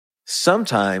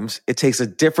Sometimes it takes a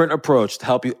different approach to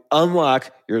help you unlock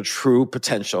your true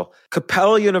potential.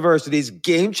 Capella University's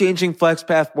game-changing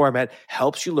FlexPath format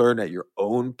helps you learn at your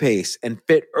own pace and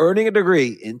fit earning a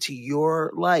degree into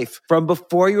your life. From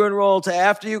before you enroll to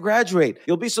after you graduate,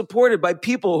 you'll be supported by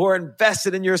people who are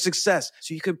invested in your success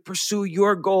so you can pursue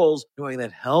your goals knowing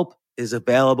that help is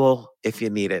available if you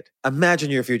need it. Imagine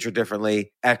your future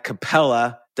differently at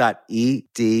capella.edu.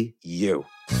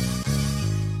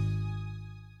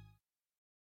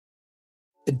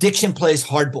 Addiction plays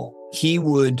hardball. He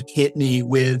would hit me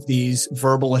with these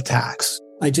verbal attacks.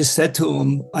 I just said to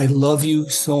him, I love you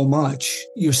so much.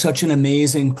 You're such an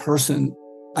amazing person.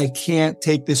 I can't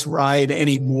take this ride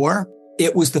anymore.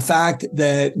 It was the fact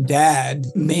that Dad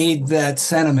made that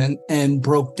sentiment and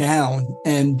broke down.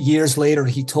 And years later,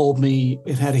 he told me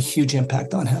it had a huge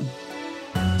impact on him.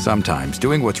 Sometimes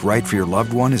doing what's right for your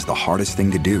loved one is the hardest thing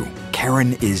to do.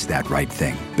 Karen is that right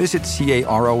thing. Visit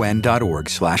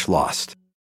caron.org/lost.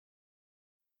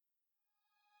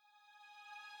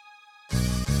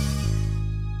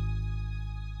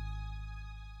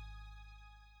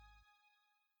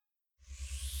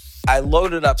 I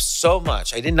loaded up so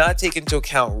much. I did not take into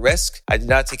account risk. I did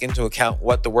not take into account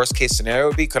what the worst case scenario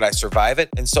would be. Could I survive it?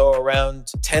 And so around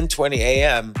 10:20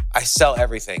 a.m., I sell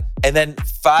everything. And then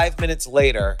 5 minutes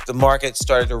later, the market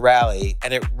started to rally,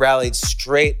 and it rallied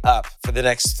straight up for the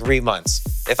next 3 months.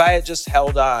 If I had just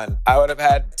held on, I would have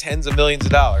had tens of millions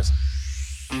of dollars.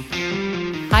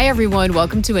 Hi, everyone.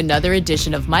 Welcome to another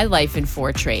edition of My Life in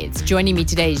 4 Trades. Joining me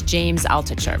today is James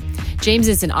Altucher. James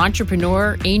is an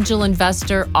entrepreneur, angel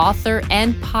investor, author,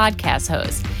 and podcast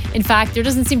host. In fact, there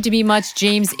doesn't seem to be much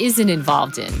James isn't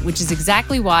involved in, which is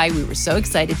exactly why we were so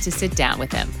excited to sit down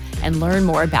with him and learn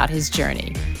more about his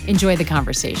journey. Enjoy the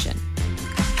conversation.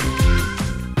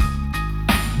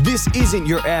 This isn't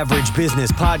your average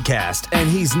business podcast, and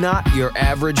he's not your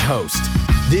average host.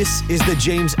 This is the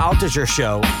James Altucher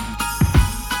Show.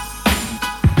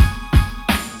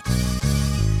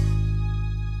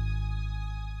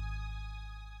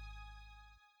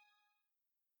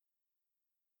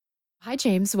 Hi,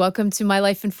 James. Welcome to My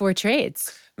Life in 4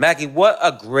 Trades. Maggie, what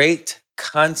a great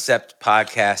concept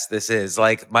podcast this is.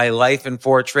 Like My Life in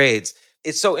 4 Trades.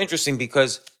 It's so interesting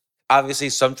because obviously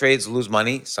some trades lose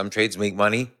money, some trades make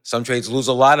money, some trades lose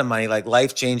a lot of money, like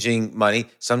life-changing money.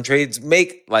 Some trades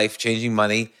make life-changing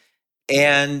money.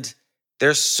 And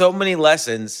there's so many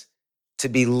lessons to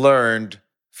be learned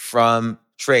from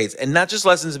trades. And not just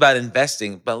lessons about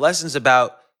investing, but lessons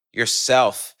about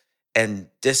yourself and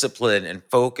discipline and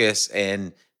focus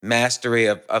and mastery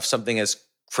of something as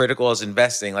critical as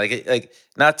investing. Like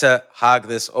not to hog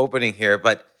this opening here,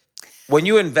 but when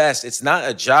you invest, it's not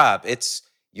a job. It's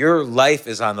your life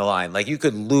is on the line. Like you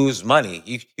could lose money.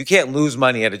 You can't lose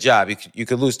money at a job. You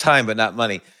could lose time, but not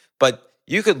money. But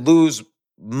you could lose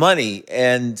money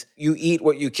and you eat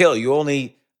what you kill.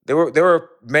 There were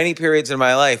many periods in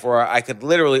my life where I could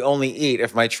literally only eat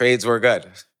if my trades were good.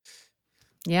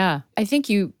 Yeah, I think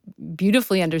you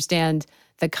beautifully understand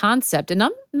the concept. And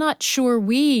I'm not sure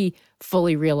we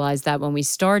fully realized that when we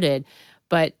started,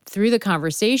 but through the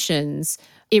conversations,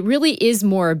 it really is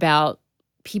more about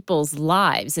people's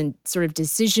lives and sort of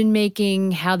decision-making,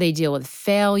 how they deal with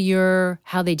failure,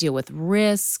 how they deal with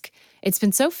risk. It's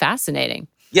been so fascinating.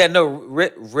 Yeah, no,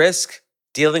 risk,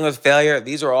 dealing with failure,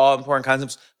 these are all important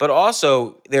concepts. But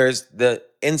also there's the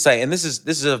insight, and this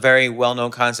is a very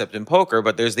well-known concept in poker,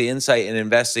 but there's the insight in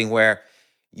investing where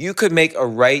you could make a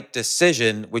right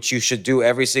decision, which you should do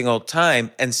every single time,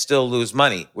 and still lose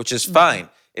money, which is fine.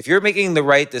 If you're making the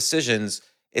right decisions,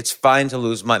 it's fine to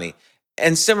lose money.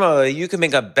 And similarly, you can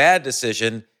make a bad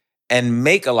decision and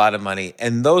make a lot of money.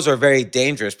 And those are very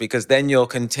dangerous because then you'll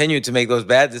continue to make those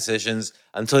bad decisions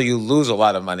until you lose a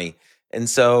lot of money. And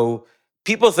so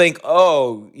people think,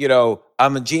 oh,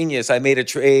 I'm a genius. I made a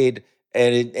trade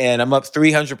and I'm up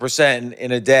 300%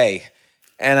 in a day.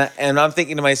 And I'm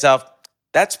thinking to myself,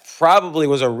 that's probably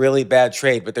was a really bad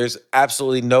trade, but there's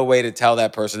absolutely no way to tell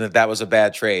that person that was a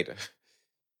bad trade.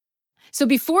 So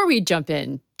before we jump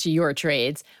in to your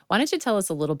trades, why don't you tell us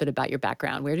a little bit about your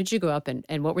background? Where did you grow up and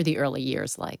what were the early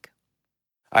years like?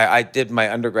 I did my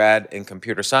undergrad in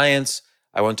computer science.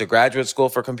 I went to graduate school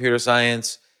for computer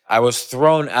science. I was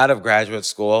thrown out of graduate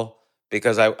school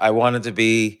because I wanted to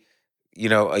be,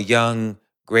 a young,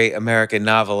 great American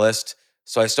novelist.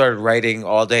 So I started writing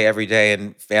all day, every day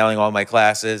and failing all my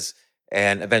classes.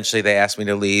 And eventually they asked me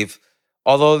to leave.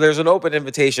 Although there's an open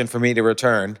invitation for me to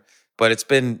return, but it's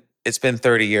been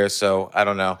 30 years, so I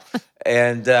don't know.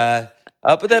 And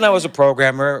but then I was a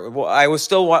programmer. Well, I was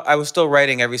still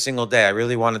writing every single day. I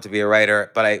really wanted to be a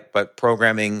writer, but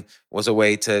programming was a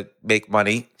way to make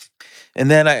money. And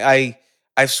then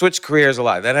I've switched careers a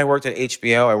lot. Then I worked at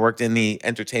HBO. I worked in the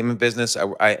entertainment business.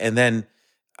 And then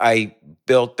I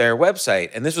built their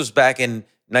website. And this was back in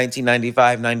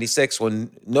 1995, 96,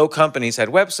 when no companies had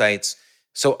websites.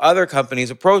 So other companies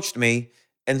approached me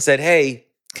and said, hey,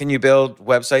 can you build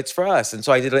websites for us? And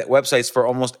so I did websites for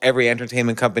almost every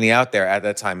entertainment company out there at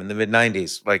that time in the mid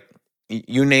 90s. Like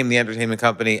you name the entertainment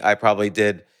company, I probably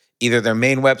did either their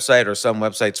main website or some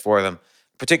websites for them,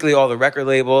 particularly all the record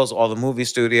labels, all the movie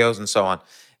studios, and so on.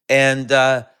 And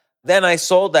then I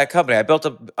sold that company. I built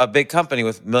a big company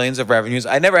with millions of revenues.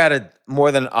 I never had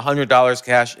more than $100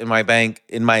 cash in my bank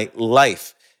in my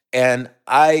life. And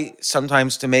I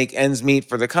sometimes, to make ends meet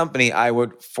for the company, I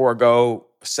would forego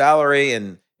salary,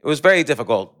 and it was very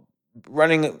difficult.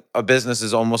 Running a business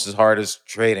is almost as hard as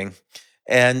trading.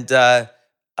 And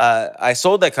I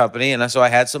sold that company, and so I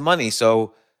had some money.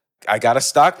 So I got a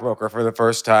stockbroker for the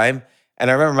first time. And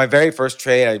I remember my very first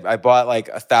trade, I bought like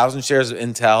 1,000 shares of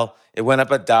Intel. It went up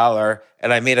 $1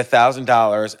 and I made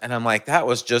 $1,000. And I'm like, that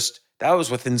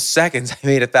was within seconds. I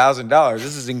made $1,000.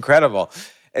 This is incredible.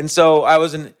 And so I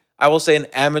will say an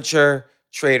amateur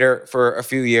trader for a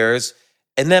few years.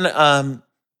 And then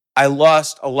I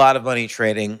lost a lot of money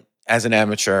trading as an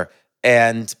amateur,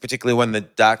 and particularly when the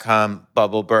dot-com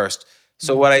bubble burst.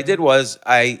 So what I did was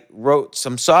I wrote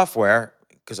some software,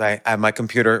 because I have my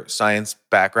computer science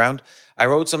background. I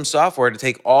wrote some software to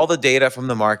take all the data from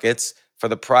the markets for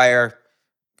the prior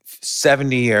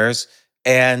 70 years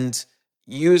and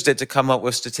used it to come up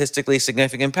with statistically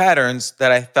significant patterns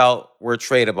that I felt were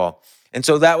tradable. And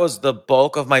so that was the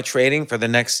bulk of my trading for the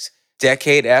next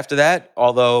decade after that,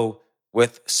 although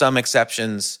with some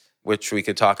exceptions, which we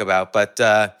could talk about. But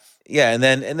yeah, and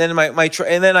then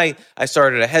I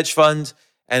started a hedge fund,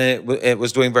 and it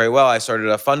was doing very well. I started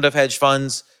a fund of hedge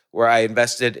funds where I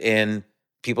invested in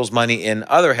people's money in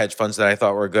other hedge funds that I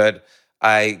thought were good.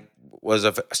 I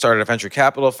started a venture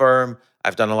capital firm.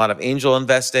 I've done a lot of angel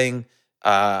investing.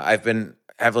 I've been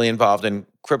heavily involved in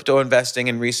crypto investing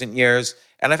in recent years.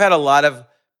 And I've had a lot of,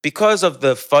 because of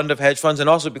the fund of hedge funds and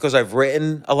also because I've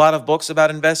written a lot of books about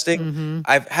investing,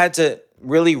 I've had to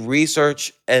really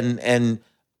research and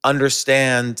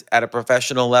understand at a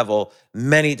professional level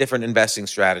many different investing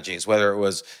strategies, whether it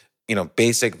was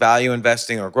basic value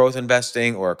investing or growth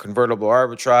investing or convertible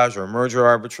arbitrage or merger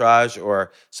arbitrage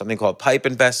or something called pipe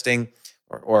investing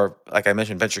or like I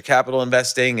mentioned, venture capital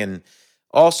investing and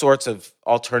all sorts of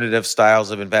alternative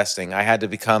styles of investing. I had to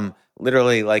become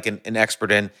literally like an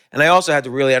expert in. And I also had to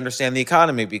really understand the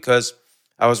economy because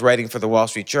I was writing for the Wall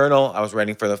Street Journal. I was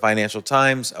writing for the Financial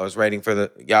Times. I was writing for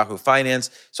the Yahoo Finance.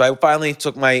 So I finally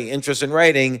took my interest in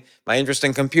writing, my interest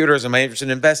in computers, and my interest in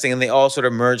investing, and they all sort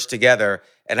of merged together.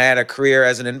 And I had a career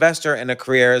as an investor and a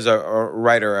career as a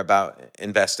writer about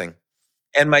investing.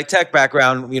 And my tech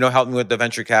background, helped me with the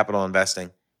venture capital investing.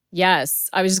 Yes.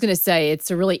 I was just going to say, it's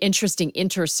a really interesting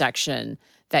intersection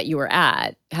that you were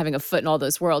at, having a foot in all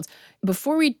those worlds.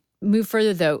 Before we move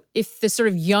further, though, if the sort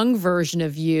of young version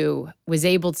of you was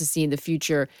able to see in the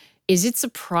future, is it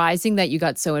surprising that you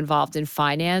got so involved in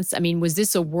finance? I mean, was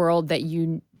this a world that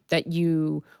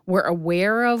you were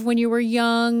aware of when you were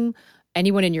young?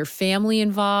 Anyone in your family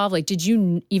involved? Like, did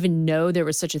you even know there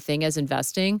was such a thing as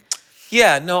investing?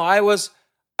 Yeah, no,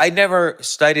 I never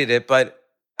studied it, but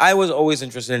I was always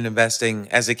interested in investing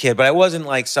as a kid, but I wasn't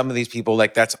like some of these people,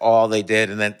 like that's all they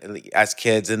did. And then as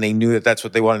kids, and they knew that that's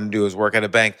what they wanted to do is work at a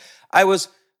bank. I was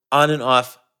on and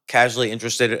off casually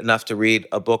interested enough to read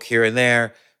a book here and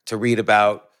there, to read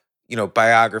about,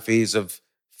 biographies of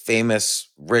famous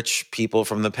rich people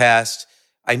from the past.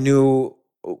 I knew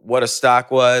what a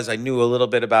stock was. I knew a little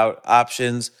bit about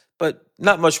options, but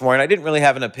not much more. And I didn't really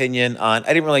have an opinion I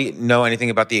didn't really know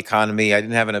anything about the economy. I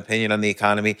didn't have an opinion on the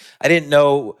economy. I didn't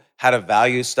know how to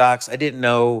value stocks. I didn't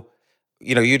know,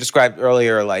 you described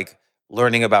earlier, like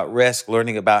learning about risk,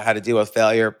 learning about how to deal with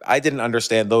failure. I didn't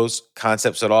understand those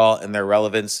concepts at all and their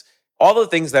relevance. All the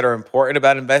things that are important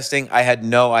about investing, I had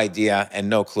no idea and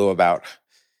no clue about.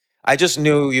 I just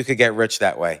knew you could get rich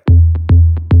that way.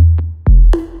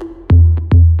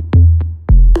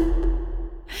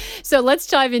 So let's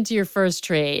dive into your first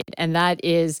trade, and that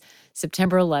is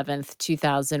September 11th,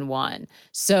 2001.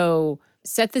 So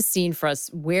set the scene for us.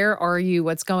 Where are you?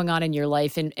 What's going on in your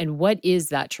life? And what is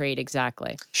that trade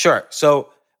exactly? Sure. So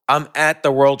I'm at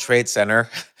the World Trade Center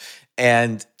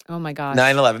and oh my gosh,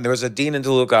 9/11. There was a Dean and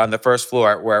DeLuca on the first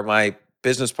floor where my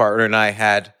business partner and I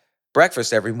had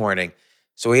breakfast every morning.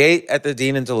 So we ate at the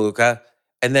Dean and DeLuca,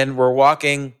 and then we're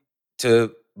walking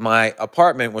to my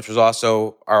apartment, which was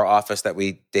also our office that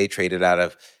we day traded out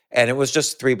of. And it was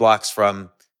just 3 blocks from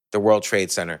the World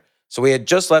Trade Center. So we had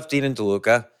just left Dean and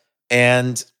DeLuca,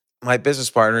 and my business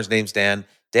partner, his name's Dan.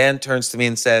 Dan turns to me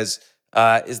and says,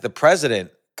 is the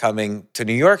president coming to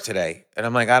New York today? And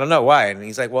I'm like, I don't know why. And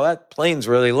he's like, well, that plane's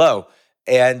really low.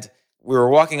 And we were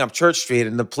walking up Church Street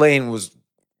and the plane was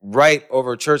right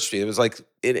over Church Street. It was like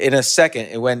in a second,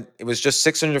 it was just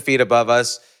 600 feet above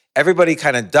us. Everybody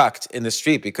kind of ducked in the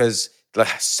street because the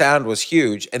sound was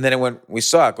huge. And then we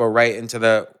saw it go right into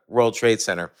the World Trade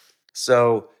Center.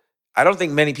 So I don't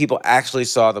think many people actually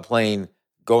saw the plane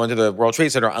go into the World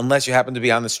Trade Center unless you happened to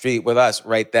be on the street with us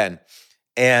right then.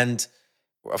 And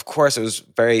of course, it was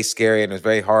very scary and it was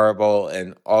very horrible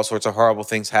and all sorts of horrible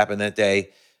things happened that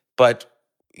day. But,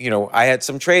 I had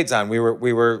some trades on. We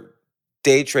were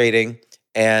day trading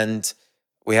and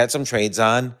we had some trades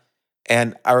on.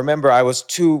 And I remember I was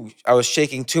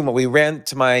shaking too much. We ran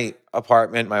to my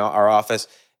apartment, our office,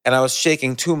 and I was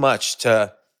shaking too much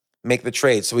to make the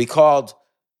trade. So we called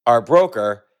our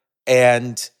broker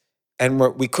and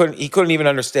he couldn't even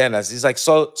understand us. He's like,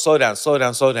 slow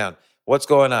down. What's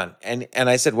going on? And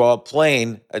I said, well,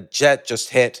 a jet just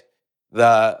hit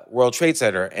the World Trade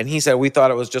Center. And he said, we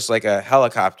thought it was just like a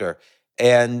helicopter.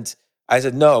 And I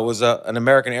said, no, it was an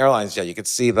American Airlines jet. You could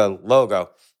see the logo.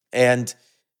 And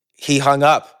he hung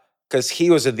up because he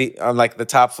was on like the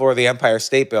top floor of the Empire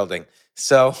State Building.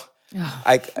 So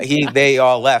they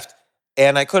all left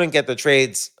and I couldn't get the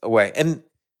trades away. And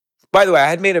by the way, I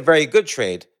had made a very good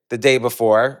trade the day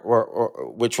before,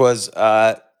 which was,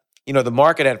 the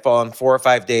market had fallen 4 or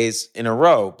 5 days in a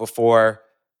row before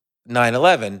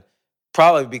 9/11,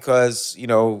 probably because,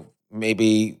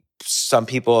 maybe some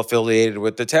people affiliated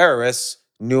with the terrorists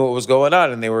knew what was going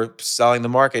on and they were selling the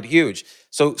market huge.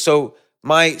 So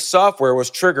my software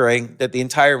was triggering that the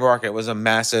entire market was a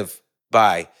massive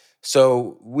buy.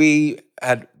 So we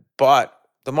had bought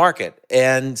the market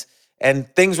and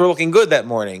things were looking good that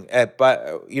morning.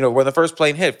 When the first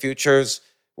plane hit, futures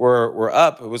were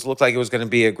up. Looked like it was going to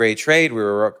be a great trade. We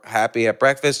were happy at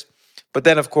breakfast. But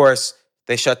then, of course,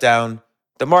 they shut down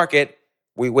the market.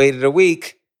 We waited a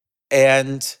week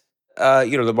and,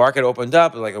 the market opened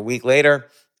up like a week later.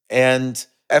 And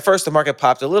at first the market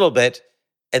popped a little bit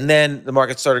and then the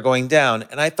market started going down.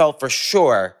 And I felt for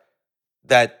sure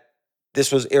that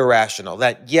this was irrational,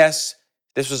 that yes,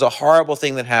 this was a horrible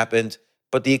thing that happened,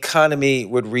 but the economy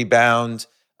would rebound.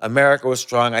 America was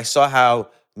strong. I saw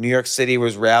how New York City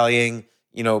was rallying,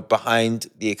 behind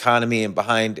the economy and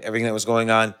behind everything that was going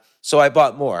on. So I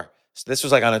bought more. So this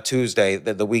was like on a Tuesday,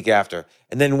 the week after.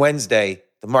 And then Wednesday,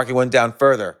 the market went down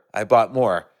further. I bought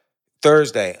more.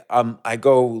 Thursday, I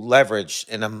go leverage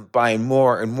and I'm buying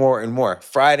more and more and more.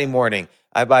 Friday morning,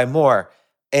 I buy more.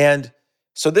 And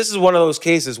so this is one of those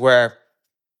cases where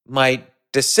my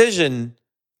decision,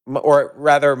 or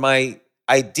rather my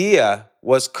idea,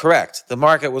 was correct. The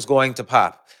market was going to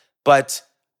pop. But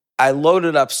I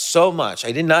loaded up so much.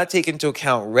 I did not take into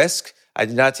account risk. I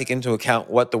did not take into account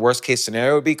what the worst case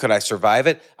scenario would be. Could I survive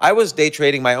it? I was day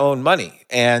trading my own money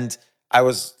and I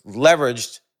was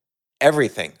leveraged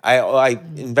everything. I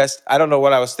don't know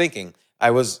what I was thinking.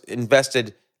 I was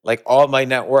invested like all my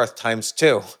net worth times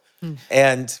 2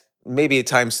 and maybe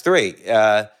times 3,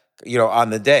 on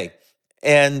the day.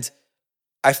 And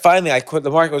the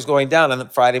market was going down on the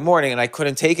Friday morning and I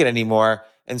couldn't take it anymore.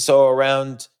 And so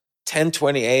around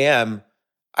 10:20 a.m.,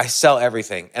 I sell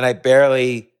everything. And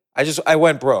I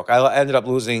went broke. I ended up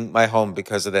losing my home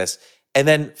because of this. And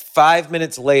then 5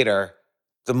 minutes later,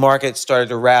 the market started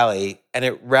to rally and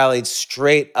it rallied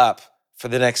straight up for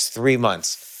the next 3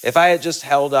 months. If I had just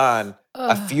held on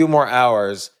a few more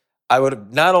hours, I would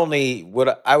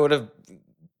have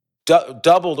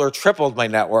doubled or tripled my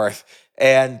net worth.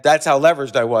 And that's how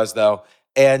leveraged I was, though.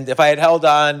 And if I had held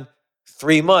on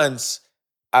 3 months,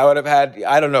 I would have had,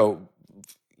 I don't know,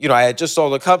 I had just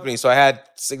sold a company, so I had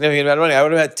significant amount of money. I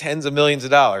would have had tens of millions of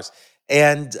dollars.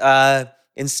 And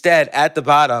instead, at the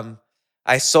bottom,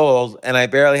 I sold and I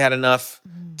barely had enough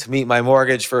to meet my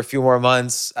mortgage for a few more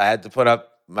months. I had to put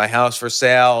up my house for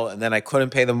sale and then I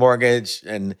couldn't pay the mortgage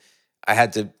and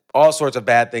all sorts of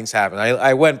bad things happened.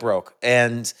 I went broke.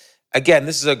 And again,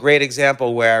 this is a great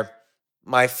example where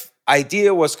my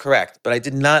idea was correct, but I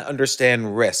did not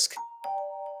understand risk.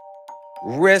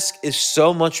 Risk is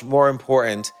so much more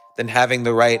important than having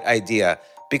the right idea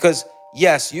because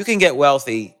yes, you can get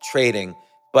wealthy trading,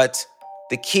 but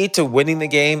the key to winning the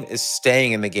game is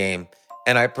staying in the game.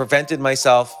 And I prevented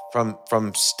myself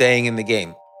from staying in the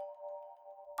game.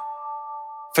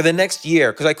 For the next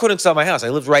year, because I couldn't sell my house. I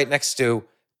lived right next to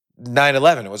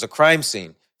 9/11. It was a crime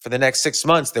scene. For the next 6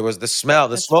 months, there was the smell.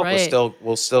 The smoke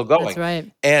was still going. That's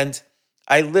right. And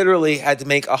I literally had to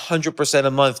make 100%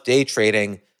 a month day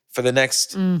trading for the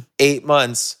next 8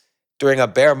 months during a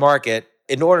bear market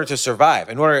in order to survive,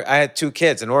 I had 2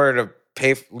 kids, in order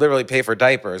to literally pay for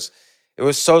diapers. It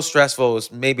was so stressful. It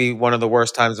was maybe one of the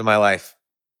worst times of my life.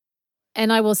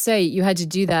 And I will say you had to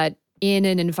do that in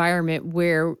an environment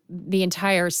where the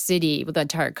entire city, well, the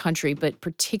entire country, but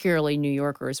particularly New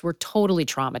Yorkers were totally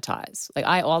traumatized. Like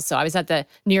I was at the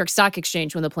New York Stock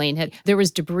Exchange when the plane hit. There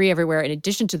was debris everywhere in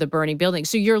addition to the burning building.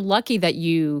 So you're lucky that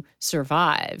you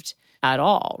survived at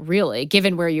all, really,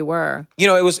 given where you were.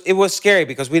 It was scary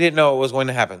because we didn't know what was going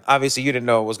to happen. Obviously, you didn't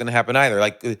know what was going to happen either.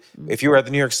 Like if you were at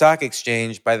the New York Stock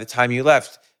Exchange, by the time you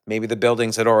left, maybe the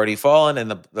buildings had already fallen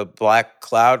and the black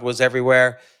cloud was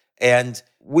everywhere. And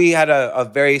we had a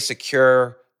very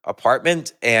secure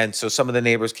apartment. And so some of the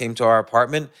neighbors came to our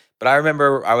apartment. But I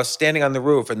remember I was standing on the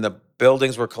roof and the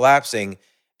buildings were collapsing.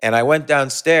 And I went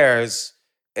downstairs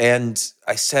and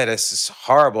I said, this is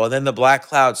horrible. And then the black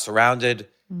cloud surrounded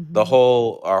our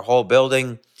whole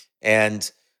building.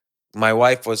 And my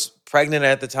wife was pregnant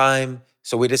at the time.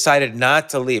 So we decided not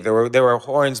to leave. There were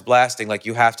horns blasting, like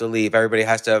you have to leave. Everybody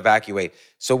has to evacuate.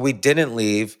 So we didn't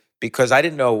leave because I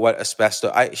didn't know what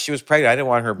asbestos. She was pregnant. I didn't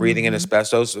want her breathing in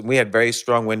asbestos. And we had very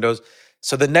strong windows.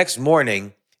 So the next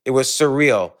morning, it was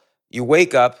surreal. You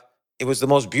wake up. It was the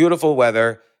most beautiful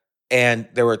weather, and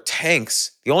there were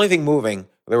tanks. The only thing moving,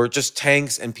 there were just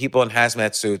tanks and people in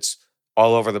hazmat suits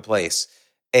all over the place.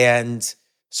 And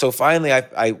so finally,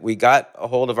 we got a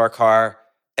hold of our car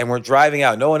and we're driving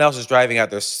out. No one else is driving out.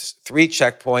 There's 3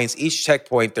 checkpoints. Each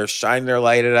checkpoint, they're shining their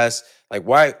light at us. Like,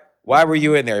 why were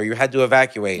you in there? You had to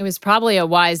evacuate. It was probably a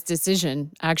wise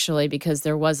decision, actually, because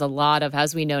there was a lot of,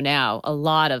 as we know now, a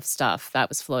lot of stuff that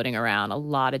was floating around, a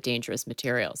lot of dangerous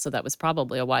material. So that was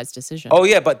probably a wise decision. Oh,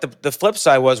 yeah. But the flip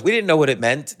side was we didn't know what it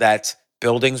meant that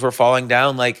buildings were falling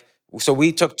down. So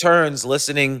we took turns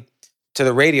listening to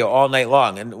the radio all night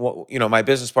long. And, my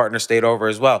business partner stayed over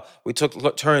as well. We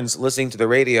took turns listening to the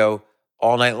radio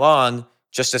all night long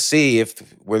just to see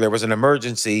where there was an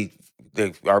emergency,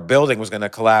 our building was going to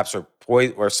collapse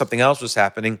or something else was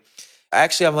happening.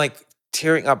 Actually, I'm like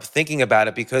tearing up thinking about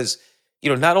it because,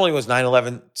 not only was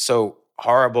 9/11 so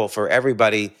horrible for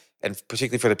everybody and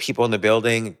particularly for the people in the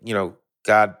building,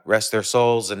 God rest their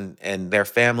souls and their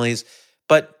families,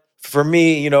 but for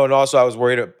me, and also I was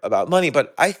worried about money,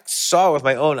 but I saw with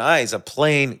my own eyes a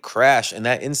plane crash in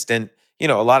that instant. A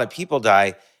lot of people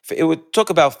die. Took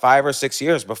about 5 or 6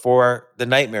 years before the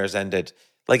nightmares ended.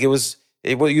 Like it was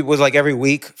like every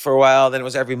week for a while, then it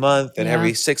was every month and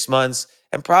every 6 months,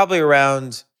 and probably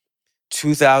around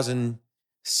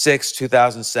 2006,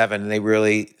 2007, they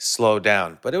really slowed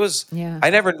down. But it was,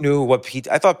 I never knew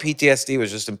I thought PTSD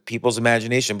was just in people's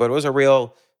imagination, but it was a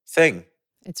real thing.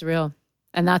 It's real.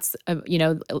 And that's,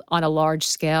 on a large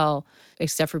scale,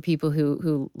 except for people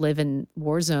who live in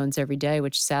war zones every day,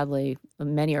 which sadly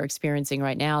many are experiencing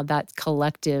right now, that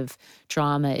collective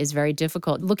trauma is very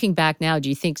difficult. Looking back now, do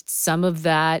you think some of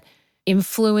that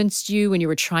influenced you when you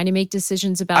were trying to make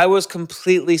decisions about? I was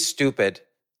completely stupid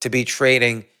to be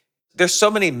trading. There's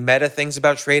so many meta things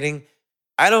about trading.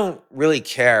 I don't really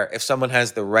care if someone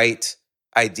has the right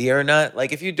idea or not.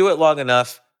 Like if you do it long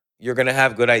enough, you're going to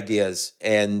have good ideas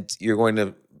and you're going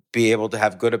to be able to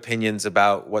have good opinions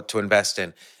about what to invest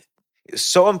in. It's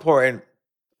so important.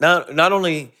 Not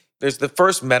only there's the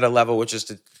first meta level, which is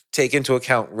to take into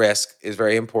account risk, is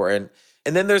very important.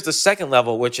 And then there's the second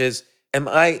level, which is, am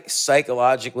I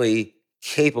psychologically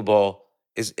capable?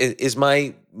 Is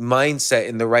my mindset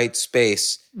in the right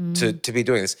space to be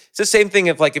doing this? It's the same thing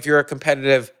if you're a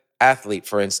competitive athlete,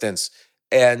 for instance,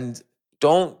 and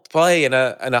don't play in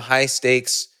a high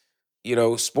stakes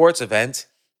sports event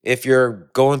if you're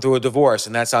going through a divorce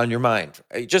and that's on your mind,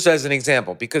 just as an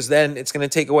example, because then it's going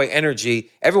to take away energy.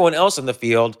 Everyone else in the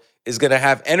field is going to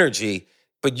have energy,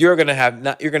 but you're going to have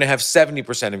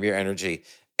 70% of your energy.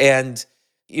 And,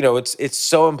 it's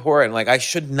so important. Like I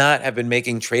should not have been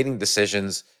making trading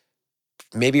decisions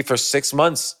maybe for 6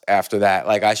 months after that.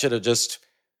 Like I should have just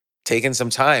taken some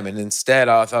time. And instead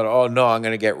I thought, oh no, I'm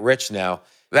going to get rich now.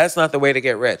 That's not the way to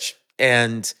get rich.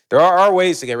 And there are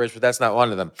ways to get rich, but that's not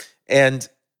one of them. And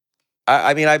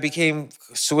I became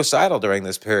suicidal during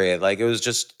this period. Like it was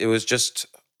just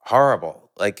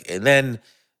horrible. Like, and then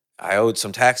I owed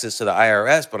some taxes to the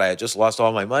IRS, but I had just lost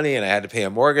all my money and I had to pay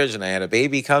a mortgage and I had a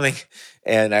baby coming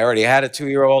and I already had a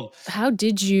 2-year-old. How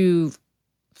did you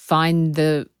find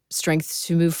the strength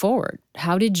to move forward?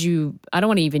 How did you, I don't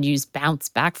want to even use bounce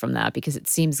back from that because it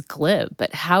seems glib,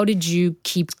 but how did you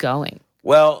keep going?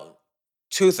 Well,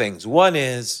 2 things. One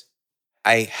is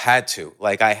I had to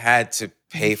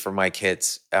pay for my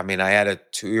kids. I mean, I had a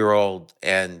 2-year-old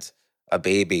and a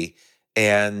baby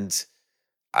and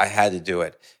I had to do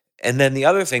it. And then the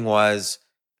other thing was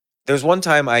There was one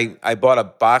time I bought a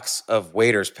box of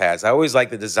waiter's pads. I always liked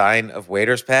the design of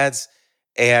waiter's pads.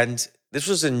 And this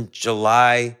was in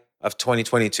July of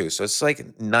 2022. So it's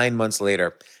like 9 months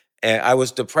later. And I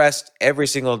was depressed every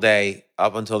single day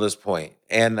up until this point.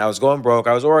 And I was going broke.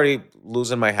 I was already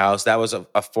losing my house. That was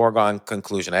a foregone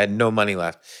conclusion. I had no money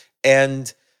left.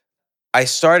 And I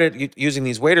started using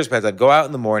these waiter's pads. I'd go out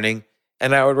in the morning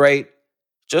and I would write,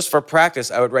 just for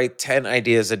practice, I would write 10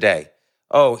 ideas a day.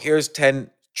 Oh, here's 10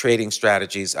 trading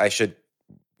strategies I should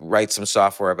write some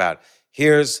software about.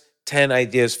 Here's 10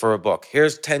 ideas for a book.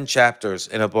 Here's 10 chapters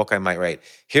in a book I might write.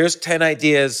 Here's 10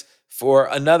 ideas for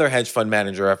another hedge fund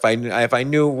manager. If I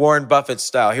knew Warren Buffett's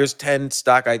style, here's 10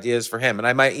 stock ideas for him. And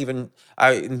I might even,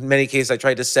 in many cases, I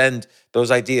tried to send those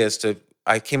ideas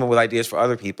I came up with ideas for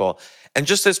other people. And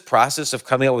just this process of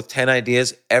coming up with 10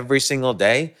 ideas every single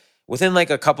day, within like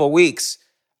a couple of weeks,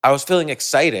 I was feeling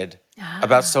excited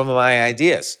about some of my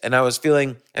ideas. And I was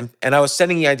feeling, and I was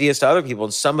sending the ideas to other people,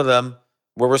 and some of them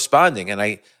were responding. And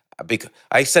I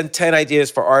sent 10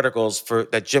 ideas for articles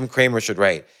that Jim Cramer should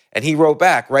write. And he wrote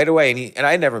back right away, and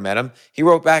I never met him. He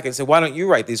wrote back and said, why don't you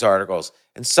write these articles?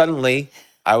 And suddenly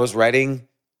I was writing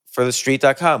for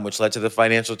TheStreet.com, which led to the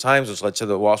Financial Times, which led to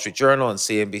the Wall Street Journal and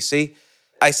CNBC.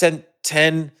 I sent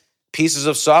 10 pieces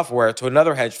of software to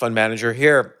another hedge fund manager.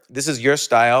 Here, this is your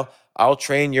style. I'll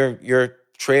train your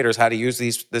traders how to use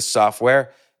this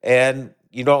software, and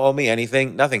you don't owe me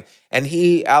anything, nothing. And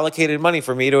he allocated money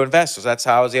for me to invest. So that's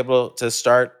how I was able to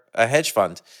start a hedge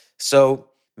fund. So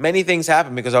many things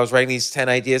happened because I was writing these 10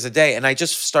 ideas a day, and I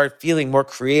just started feeling more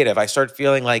creative. I started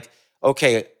feeling like,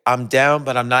 okay, I'm down,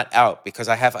 but I'm not out because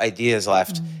I have ideas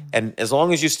left. And as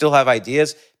long as you still have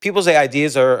ideas, people say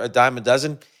ideas are a dime a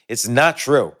dozen. It's not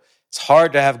true. It's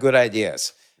hard to have good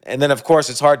ideas. And then, of course,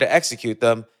 it's hard to execute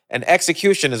them. And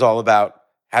execution is all about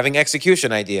having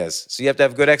execution ideas. So you have to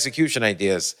have good execution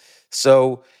ideas.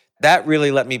 So that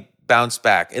really let me bounce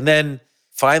back. And then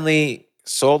finally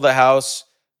sold the house,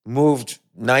 moved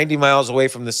 90 miles away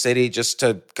from the city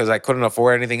because I couldn't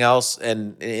afford anything else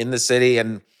and in the city.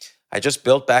 And I just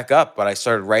built back up, but I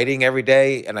started writing every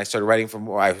day, and I started writing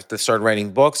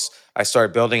books. I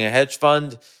started building a hedge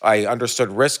fund. I understood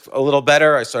risk a little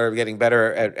better. I started getting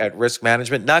better at risk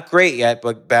management. Not great yet,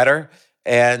 but better.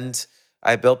 And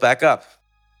I built back up.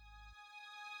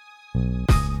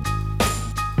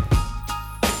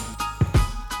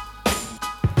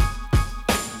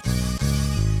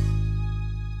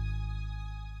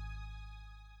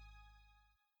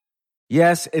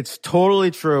 Yes, it's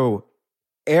totally true.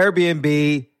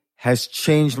 Airbnb has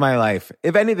changed my life.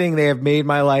 If anything, they have made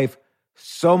my life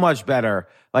so much better.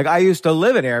 Like, I used to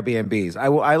live in Airbnbs.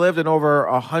 I lived in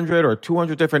over 100 or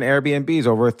 200 different Airbnbs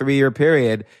over a 3-year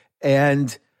period,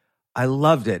 and I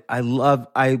loved it.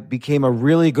 I became a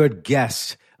really good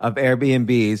guest of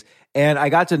Airbnbs, and I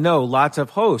got to know lots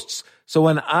of hosts. So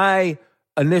when I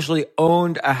initially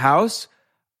owned a house,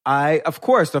 of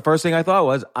course, the first thing I thought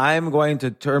was, I'm going to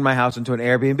turn my house into an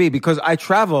Airbnb because I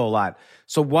travel a lot.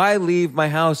 So why leave my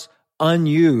house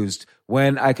unused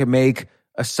when I can make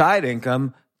a side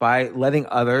income by letting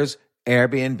others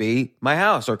Airbnb my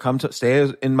house or come to stay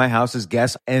in my house as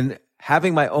guests? And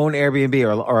having my own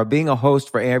Airbnb or being a host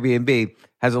for Airbnb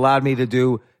has allowed me to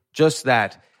do just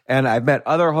that. And I've met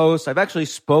other hosts. I've actually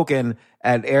spoken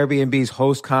at Airbnb's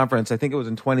host conference. I think it was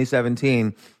in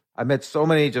 2017. I met so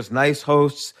many just nice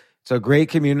hosts. It's a great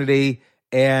community.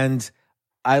 And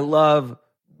I love,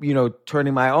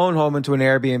 turning my own home into an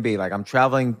Airbnb. Like, I'm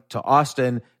traveling to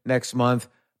Austin next month.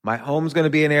 My home's going to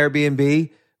be an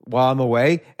Airbnb while I'm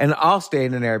away, and I'll stay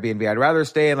in an Airbnb. I'd rather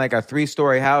stay in like a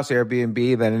 3-story house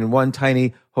Airbnb than in one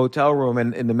tiny hotel room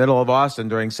in the middle of Austin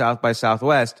during South by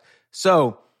Southwest.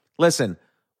 So listen,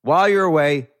 while you're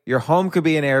away, your home could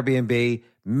be an Airbnb.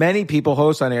 Many people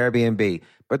host on Airbnb,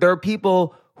 but there are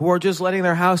people who are just letting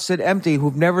their house sit empty,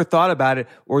 who've never thought about it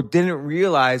or didn't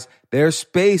realize their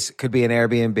space could be an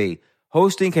Airbnb.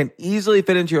 Hosting can easily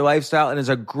fit into your lifestyle and is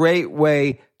a great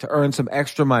way to earn some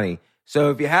extra money. So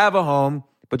if you have a home,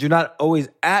 but you're not always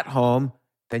at home,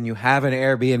 then you have an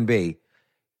Airbnb.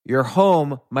 Your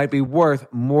home might be worth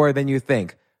more than you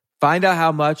think. Find out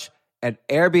how much at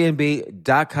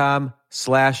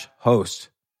airbnb.com/host.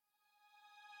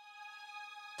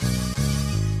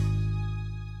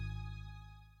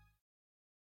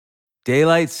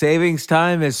 Daylight savings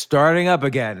time is starting up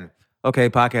again. Okay,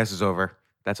 podcast is over.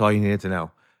 That's all you needed to know.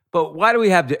 But why do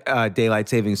we have daylight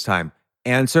savings time?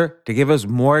 Answer: to give us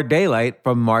more daylight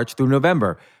from March through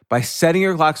November. By setting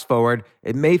your clocks forward,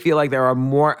 it may feel like there are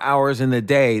more hours in the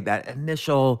day. That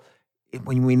initial,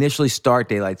 when we initially start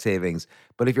daylight savings.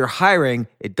 But if you're hiring,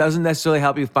 it doesn't necessarily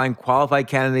help you find qualified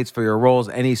candidates for your roles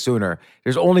any sooner.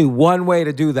 There's only one way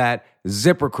to do that,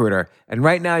 ZipRecruiter. And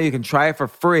right now you can try it for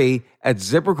free at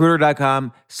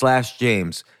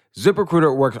ZipRecruiter.com/James.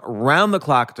 ZipRecruiter works around the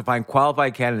clock to find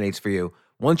qualified candidates for you.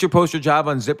 Once you post your job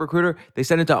on ZipRecruiter, they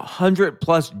send it to 100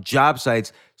 plus job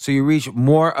sites so you reach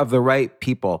more of the right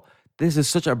people. This is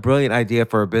such a brilliant idea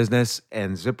for a business,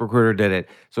 and ZipRecruiter did it.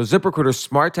 So ZipRecruiter's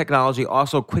smart technology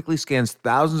also quickly scans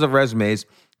thousands of resumes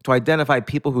to identify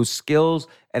people whose skills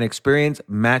and experience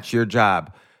match your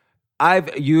job.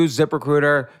 I've used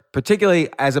ZipRecruiter, particularly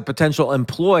as a potential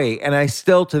employee, and I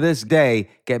still to this day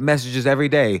get messages every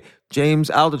day. James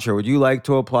Altucher, would you like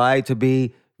to apply to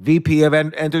be VP of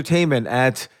Entertainment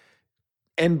at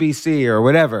NBC or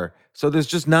whatever? So there's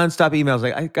just nonstop emails.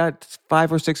 Like I got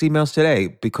 5 or 6 emails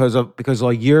today because a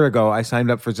year ago I signed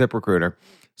up for ZipRecruiter.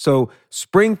 So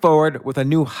spring forward with a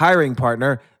new hiring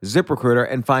partner, ZipRecruiter,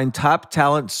 and find top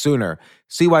talent sooner.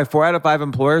 See why 4 out of 5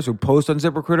 employers who post on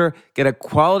ZipRecruiter get a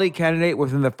quality candidate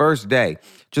within the first day.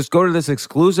 Just go to this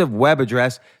exclusive web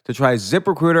address to try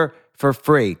ZipRecruiter for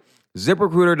free.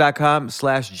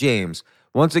 ZipRecruiter.com/James.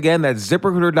 Once again, that's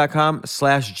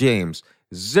ZipRecruiter.com/James.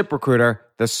 ZipRecruiter,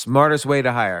 the smartest way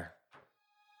to hire.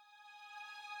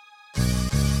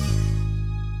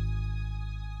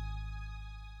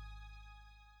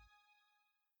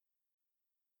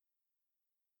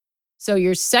 So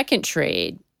your second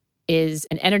trade is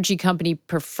an energy company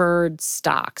preferred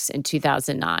stocks in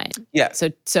 2009. Yeah.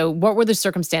 So what were the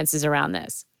circumstances around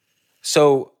this?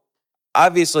 So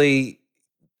obviously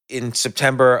in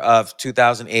September of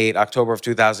 2008, October of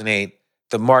 2008,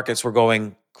 the markets were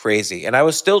going crazy. And I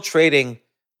was still trading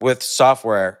with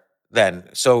software then.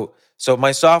 So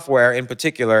my software in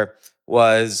particular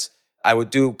was, I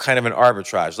would do kind of an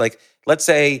arbitrage. Like let's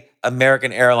say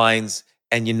American Airlines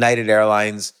and United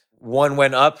Airlines, one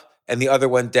went up and the other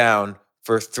went down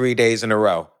for 3 days in a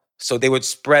row. So they would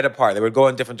spread apart. They would go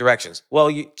in different directions.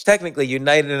 Well, technically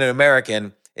United and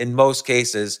American in most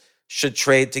cases should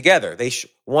trade together.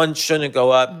 One shouldn't go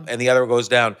up and the other goes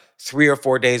down 3 or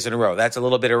 4 days in a row. That's a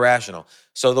little bit irrational.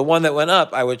 So the one that went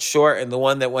up, I would short, and the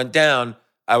one that went down,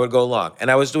 I would go long. And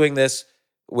I was doing this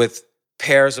with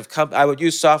pairs of I would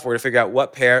use software to figure out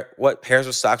what pairs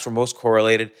of stocks were most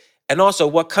correlated, and also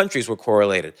what countries were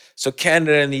correlated. So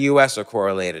Canada and the US are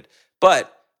correlated,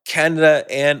 but Canada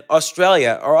and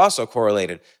Australia are also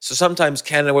correlated. So sometimes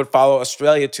Canada would follow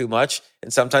Australia too much,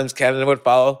 and sometimes Canada would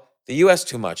follow the US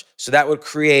too much. So that would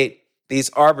create these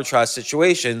arbitrage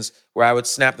situations where I would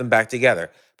snap them back together.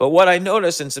 But what I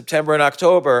noticed in September and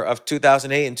October of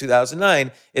 2008 and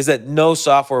 2009 is that no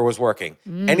software was working.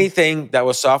 Anything that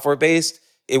was software-based,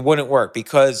 it wouldn't work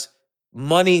because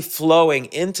money flowing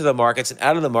into the markets and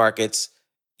out of the markets,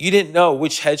 you didn't know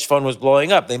which hedge fund was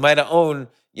blowing up. They might have owned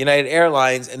United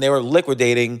Airlines and they were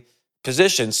liquidating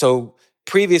positions. So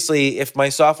previously, if my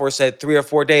software said 3 or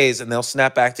 4 days and they'll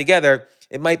snap back together,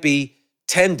 it might be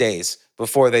 10 days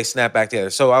before they snap back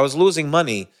together. So I was losing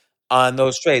money on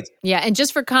those trades. Yeah, and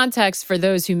just for context, for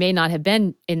those who may not have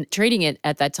been in trading it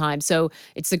at that time, so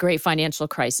it's the great financial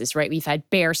crisis, right? We've had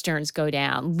Bear Stearns go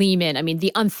down, Lehman. I mean,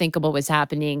 the unthinkable was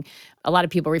happening. A lot of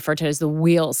people refer to it as the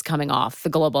wheels coming off the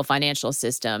global financial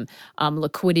system.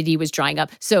 Liquidity was drying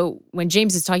up. So when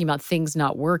James is talking about things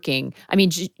not working, I mean,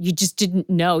 you just didn't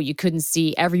know. You couldn't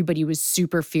see. Everybody was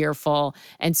super fearful.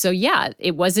 And so, yeah,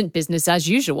 it wasn't business as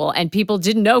usual. And people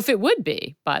didn't know if it would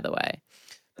be, by the way.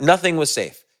 Nothing was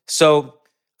safe. So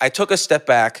I took a step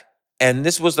back, and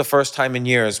this was the first time in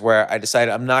years where I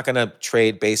decided I'm not going to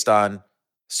trade based on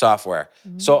software.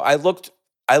 So I looked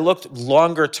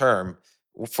longer term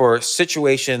for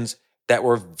situations that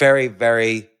were very,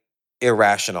 very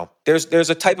irrational. There's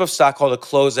a type of stock called a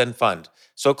closed-end fund.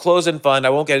 So a closed-end fund, I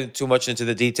won't get too much into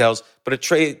the details, but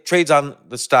it trades on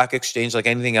the stock exchange like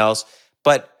anything else.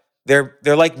 But they're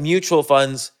like mutual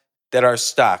funds that are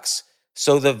stocks.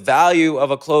 So the value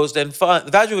of a closed-end fund,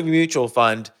 the value of a mutual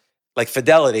fund, like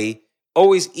Fidelity,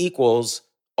 always equals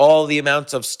all the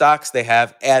amounts of stocks they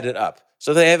have added up.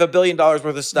 So they have $1 billion worth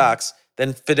of stocks,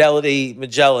 then Fidelity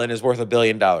Magellan is worth $1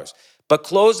 billion. But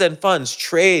closed-end funds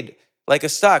trade like a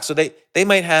stock. So they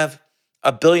might have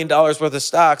 $1 billion worth of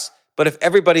stocks, but if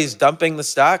everybody's dumping the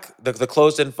stock, the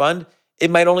closed-end fund,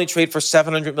 it might only trade for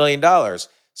 $700 million.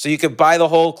 So you could buy the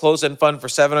whole closed-end fund for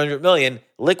 $700 million,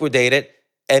 liquidate it,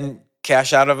 and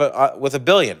cash out of it with $1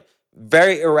 billion.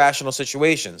 Very irrational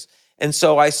situations. And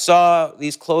so I saw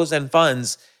these closed-end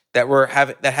funds that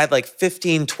had like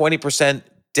 15, 20%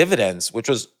 dividends, which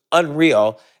was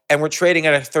unreal, and were trading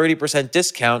at a 30%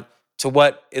 discount to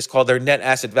what is called their net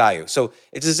asset value. So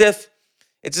it's as if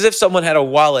someone had a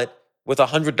wallet with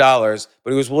 $100,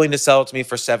 but he was willing to sell it to me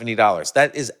for $70.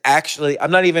 That is actually, I'm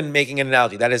not even making an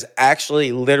analogy. That is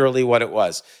actually literally what it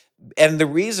was. And the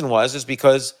reason is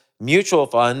because mutual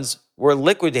funds were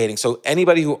liquidating. So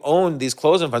anybody who owned these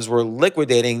closed-end funds were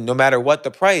liquidating no matter what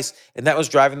the price. And that was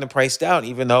driving the price down,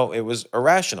 even though it was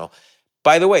irrational.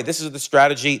 By the way, this is the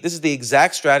strategy. This is the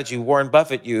exact strategy Warren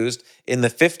Buffett used in the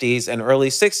 50s and early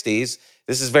 60s.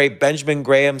 This is very Benjamin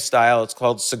Graham style. It's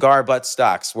called cigar butt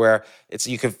stocks, where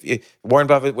Warren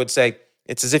Buffett would say,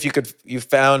 it's as if you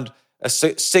found a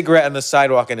cigarette on the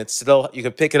sidewalk and you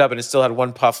could pick it up and it still had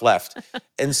one puff left.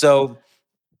 And so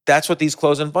that's what these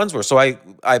closed-end funds were. So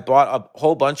I bought a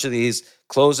whole bunch of these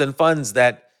closed-end funds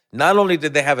that not only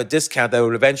did they have a discount that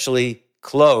would eventually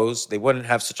close, they wouldn't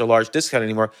have such a large discount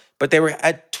anymore, but they were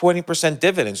at 20%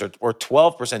 dividends or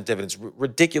 12% dividends,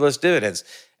 ridiculous dividends.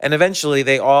 And eventually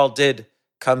they all did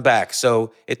come back.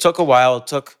 So it took a while.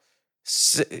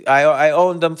 I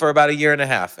owned them for about a year and a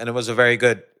half, and it was a very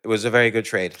good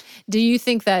trade. Do you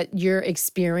think that your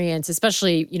experience,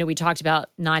 especially, we talked about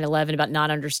 9/11, about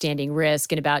not understanding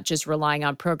risk and about just relying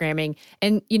on programming,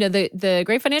 and, the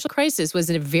great financial crisis was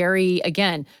in a very,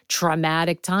 again,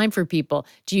 traumatic time for people.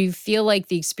 Do you feel like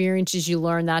the experiences you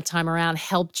learned that time around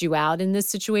helped you out in this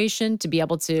situation to be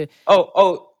able to?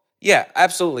 Oh, yeah,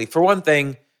 absolutely. For one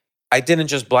thing, I didn't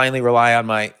just blindly rely on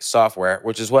my software,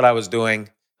 which is what I was doing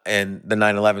in the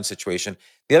 9/11 situation.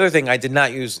 The other thing, I did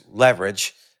not use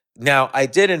leverage. Now, I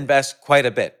did invest quite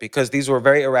a bit because these were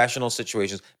very irrational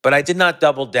situations, but I did not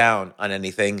double down on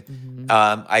anything.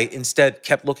 I instead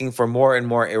kept looking for more and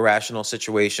more irrational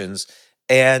situations.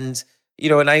 And,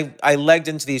 and I legged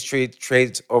into these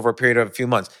trades over a period of a few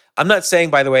months. I'm not saying,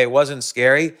 by the way, it wasn't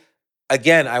scary.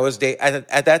 Again, I was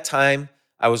at that time,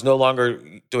 I was no longer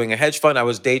doing a hedge fund. I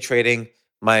was day trading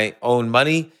my own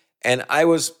money, and I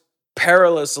was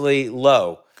perilously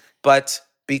low. But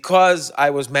because I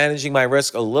was managing my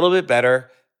risk a little bit better,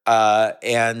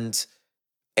 and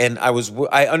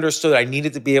I understood I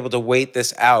needed to be able to wait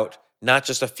this out, not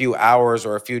just a few hours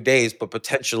or a few days, but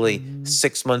potentially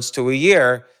 6 months to a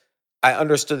year. I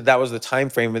understood that was the time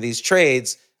frame of these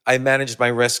trades. I managed my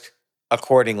risk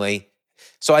accordingly.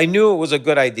 So I knew it was a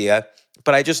good idea,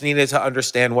 but I just needed to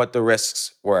understand what the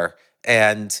risks were.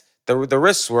 And the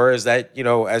risks were is that,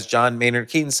 as John Maynard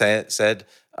Keynes said,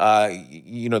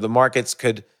 the markets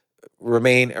could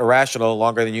remain irrational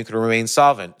longer than you could remain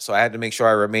solvent. So I had to make sure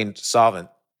I remained solvent.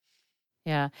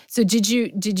 Yeah. So did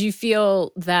you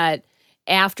feel that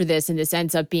after this, and this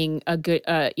ends up being a good,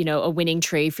 a winning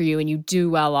trade for you, and you do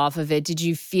well off of it, did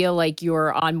you feel like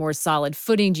you're on more solid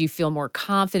footing? Do you feel more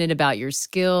confident about your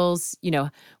skills?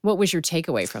 What was your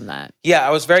takeaway from that? Yeah, I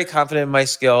was very confident in my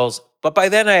skills, but by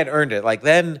then I had earned it. Like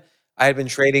then I had been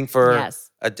trading for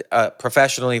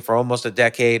professionally for almost a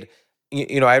decade.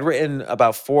 I'd written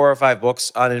about 4 or 5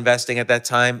 books on investing at that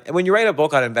time. And when you write a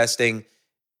book on investing,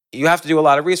 you have to do a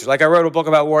lot of research. Like I wrote a book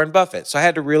about Warren Buffett, so I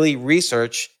had to really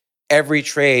research every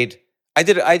trade. I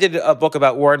did a book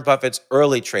about Warren Buffett's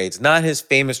early trades, not his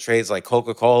famous trades like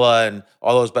Coca-Cola and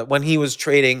all those, but when he was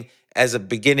trading as a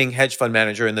beginning hedge fund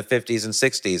manager in the 50s and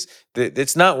 60s.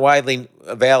 It's not widely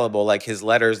available like his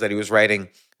letters that he was writing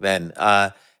then.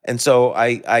 And so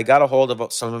I got a hold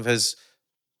of some of his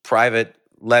private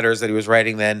letters that he was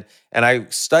writing then, and I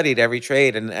studied every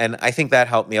trade, and I think that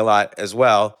helped me a lot as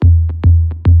well.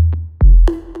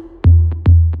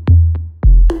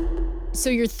 So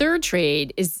your third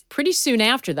trade is pretty soon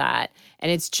after that,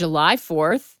 and it's July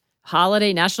 4th,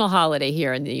 national holiday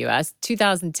here in the U.S.,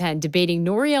 2010, debating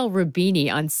Nouriel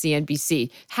Roubini on CNBC.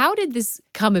 How did this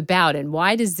come about, and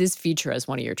why does this feature as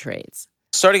one of your trades?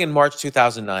 Starting in March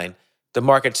 2009, the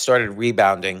market started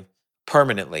rebounding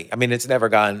permanently. I mean, it's never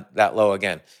gone that low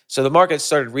again. So the market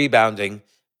started rebounding.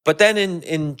 But then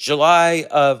in July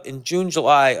of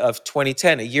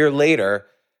 2010, a year later,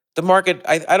 the market,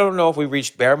 I don't know if we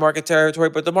reached bear market territory,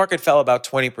 but the market fell about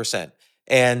 20%.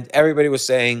 And everybody was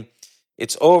saying,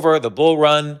 it's over, the bull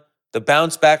run, the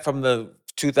bounce back from the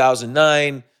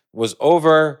 2009 was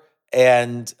over,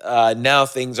 and now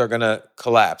things are going to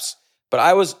collapse. But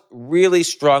I was really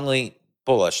strongly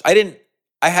bullish.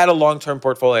 I had a long-term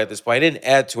portfolio at this point. I didn't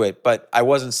add to it, but I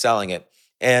wasn't selling it.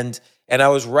 And I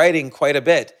was writing quite a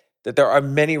bit that there are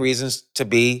many reasons to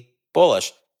be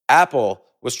bullish. Apple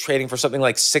was trading for something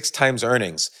like 6 times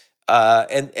earnings.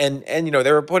 And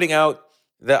they were putting out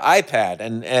the iPad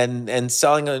and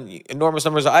selling enormous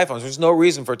numbers of iPhones. There's no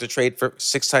reason for it to trade for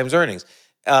 6 times earnings.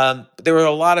 But there were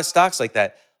a lot of stocks like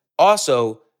that.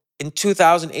 Also, in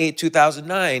 2008,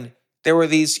 2009, there were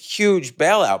these huge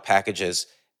bailout packages,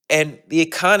 and the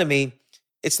economy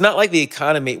it's not like the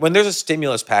economy, when there's a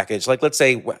stimulus package, like let's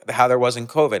say how there was in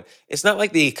COVID, it's not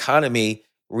like the economy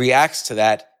reacts to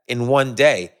that in one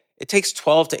day. It takes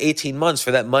 12 to 18 months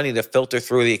for that money to filter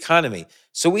through the economy.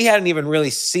 So we hadn't even really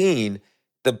seen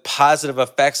the positive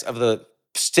effects of the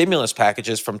stimulus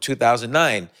packages from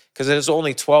 2009 because it was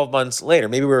only 12 months later.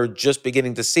 Maybe we were just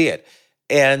beginning to see it.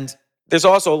 And there's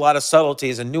also a lot of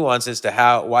subtleties and nuances to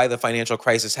why the financial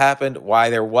crisis happened, why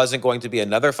there wasn't going to be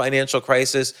another financial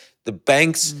crisis. The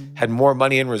banks had more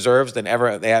money in reserves than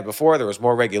ever they had before. There was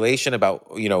more regulation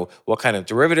about, what kind of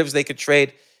derivatives they could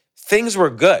trade. Things were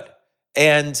good.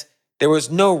 And there was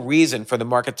no reason for the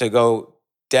market to go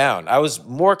down. I was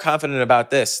more confident about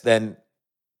this than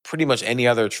pretty much any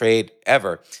other trade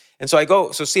ever. And so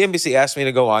so CNBC asked me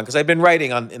to go on because I've been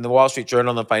writing in the Wall Street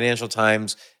Journal, the Financial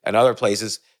Times, and other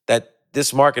places that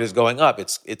this market is going up.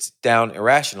 It's down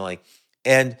irrationally.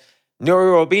 And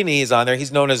Nouri Roubini is on there.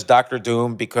 He's known as Dr.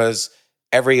 Doom because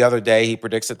every other day he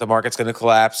predicts that the market's going to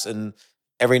collapse, and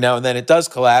every now and then it does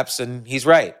collapse, and he's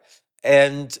right.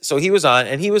 And so he was on,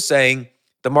 and he was saying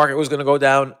the market was going to go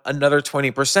down another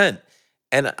 20%.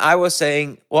 And I was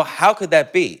saying, well, how could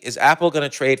that be? Is Apple going to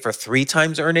trade for 3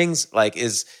 times earnings? Like,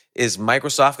 is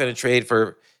Microsoft going to trade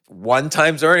for 1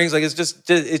 times earnings? Like, it just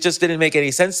didn't make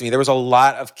any sense to me. There was a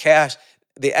lot of cash.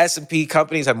 The S&P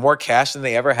companies had more cash than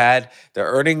they ever had. Their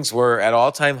earnings were at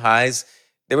all-time highs.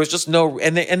 There was just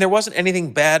and there wasn't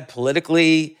anything bad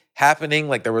politically happening.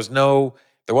 Like, there wasn't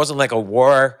like a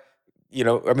war.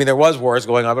 There was wars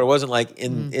going on, but it wasn't like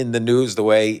in the news the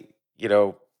way,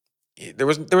 there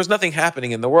was nothing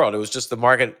happening in the world. It was just the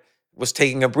market was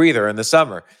taking a breather in the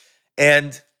summer.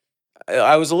 And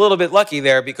I was a little bit lucky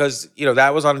there because,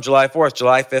 that was on July 4th.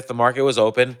 July 5th, the market was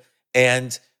open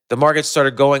and the market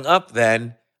started going up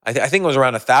then. I think it was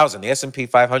around 1,000. The S&P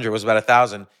 500 was about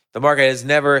 1,000. The market has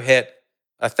never hit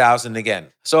 1,000 again.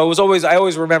 So I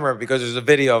always remember because there's a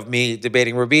video of me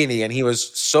debating Roubini and he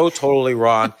was so totally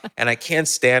wrong. And I can't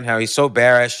stand how he's so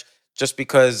bearish just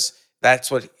because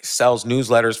that's what sells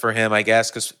newsletters for him, I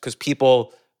guess, because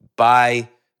people buy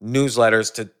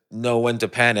newsletters to know when to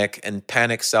panic, and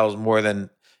panic sells more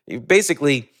than,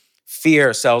 basically,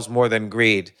 fear sells more than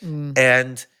greed.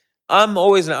 And I'm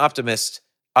always an optimist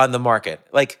on the market.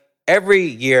 Like, every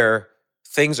year,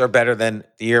 things are better than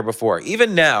the year before.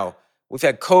 Even now, we've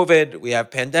had COVID, we have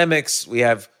pandemics, we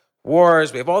have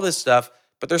wars, we have all this stuff,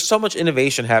 but there's so much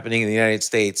innovation happening in the United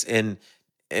States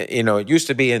it used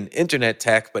to be in internet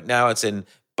tech, but now it's in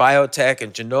biotech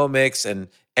and genomics and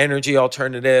energy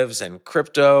alternatives and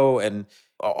crypto and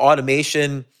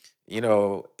automation,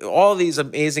 all these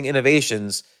amazing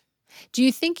innovations. Do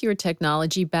you think your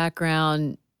technology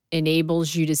background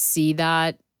enables you to see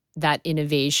that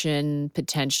innovation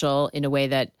potential in a way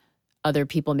that other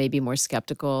people may be more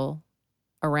skeptical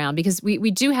around? Because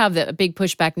we do have a big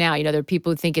pushback now. There are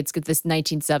people who think it's this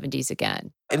 1970s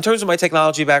again. In terms of my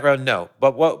technology background, no.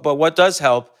 But what does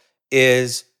help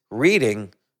is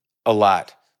reading a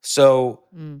lot. So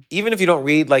even if you don't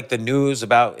read like the news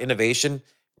about innovation,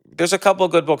 there's a couple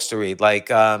of good books to read, like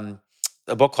a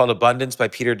book called Abundance by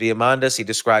Peter Diamandis. He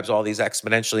describes all these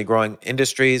exponentially growing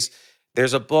industries.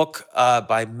 There's a book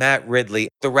by Matt Ridley,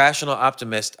 The Rational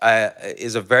Optimist,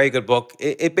 is a very good book.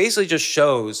 It basically just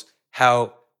shows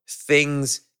how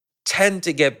things tend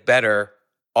to get better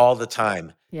all the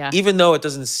time, even though it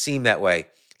doesn't seem that way.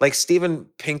 Like Steven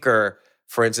Pinker,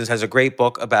 for instance, has a great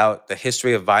book about the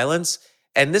history of violence.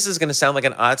 And this is going to sound like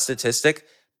an odd statistic,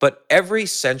 but every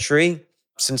century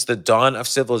since the dawn of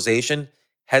civilization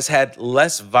has had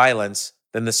less violence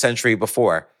than the century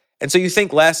before. And so you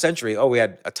think last century, we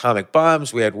had atomic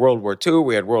bombs, we had World War II,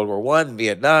 we had World War I,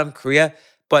 Vietnam, Korea,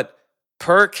 but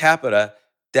per capita,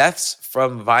 deaths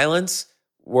from violence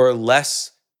were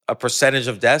less a percentage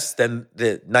of deaths than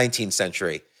the 19th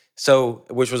century,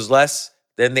 which was less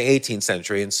than the 18th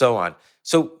century and so on.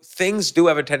 So things do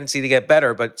have a tendency to get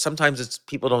better, but sometimes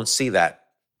people don't see that.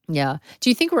 Yeah. Do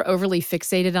you think we're overly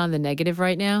fixated on the negative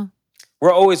right now?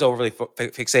 We're always overly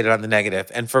fixated on the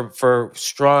negative, and for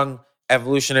strong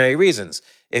evolutionary reasons.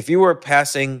 If you were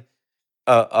passing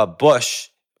a bush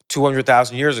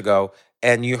 200,000 years ago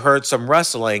and you heard some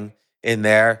rustling in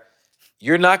there,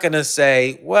 you're not going to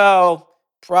say, well,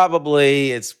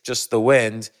 probably it's just the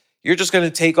wind. You're just going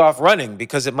to take off running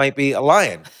because it might be a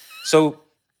lion. So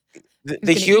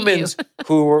the humans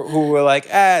who were like,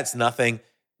 it's nothing,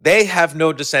 they have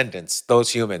no descendants,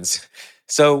 those humans.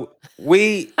 So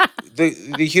the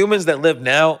humans that live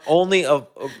now only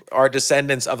are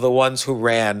descendants of the ones who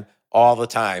ran all the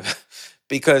time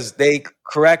because they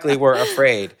correctly were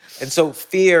afraid. And so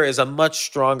fear is a much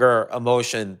stronger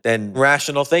emotion than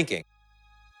rational thinking.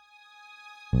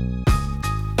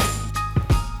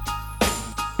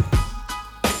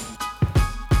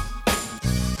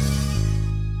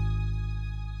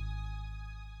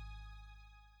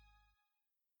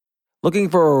 Looking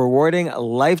for a rewarding,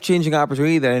 life-changing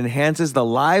opportunity that enhances the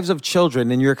lives of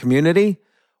children in your community?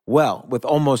 Well, with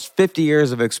almost 50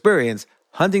 years of experience,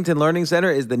 Huntington Learning Center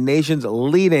is the nation's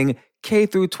leading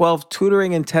K-12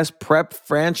 tutoring and test prep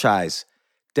franchise,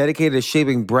 dedicated to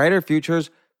shaping brighter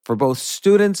futures for both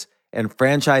students and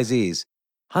franchisees.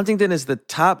 Huntington is the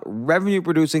top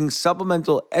revenue-producing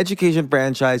supplemental education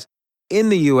franchise in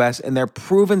the U.S., and their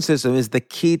proven system is the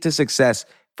key to success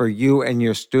for you and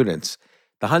your students.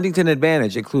 The Huntington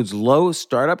Advantage includes low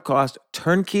startup cost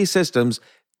turnkey systems,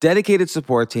 dedicated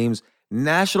support teams,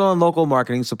 national and local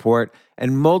marketing support,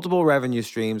 and multiple revenue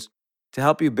streams to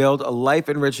help you build a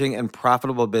life-enriching and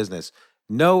profitable business.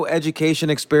 No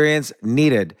education experience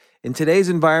needed. In today's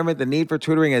environment, the need for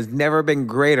tutoring has never been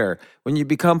greater. When you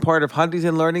become part of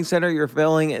Huntington Learning Center, you're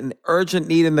filling an urgent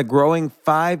need in the growing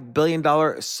 $5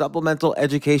 billion supplemental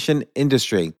education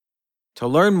industry. To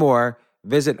learn more,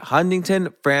 visit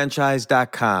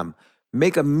huntingtonfranchise.com.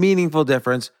 Make a meaningful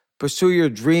difference, pursue your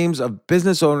dreams of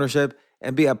business ownership,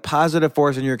 and be a positive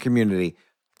force in your community.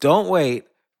 Don't wait.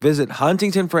 Visit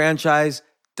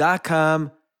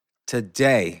huntingtonfranchise.com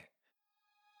today.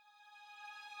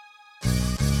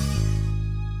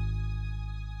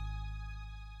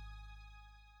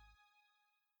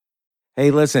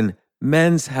 Hey, listen,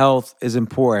 men's health is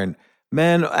important.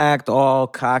 Men act all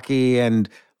cocky and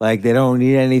like they don't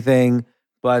need anything.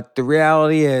 But the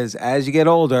reality is, as you get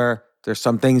older, there's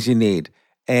some things you need.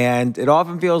 And it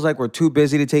often feels like we're too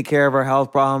busy to take care of our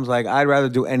health problems. Like, I'd rather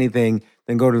do anything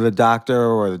than go to the doctor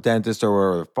or the dentist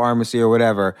or the pharmacy or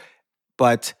whatever.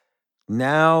 But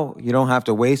now you don't have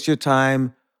to waste your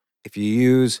time if you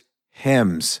use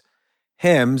Hims.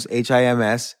 Hims,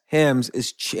 H-I-M-S, Hims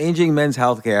is changing men's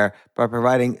healthcare by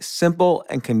providing simple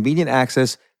and convenient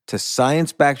access to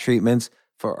science-backed treatments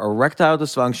for erectile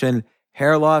dysfunction,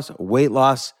 hair loss, weight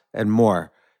loss, and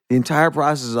more. The entire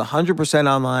process is 100%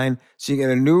 online, so you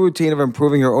get a new routine of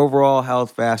improving your overall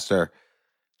health faster.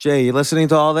 Jay, you listening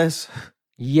to all this?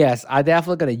 Yes, I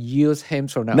definitely gonna use him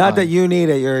from now Not on. that you need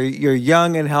it. You're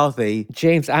young and healthy.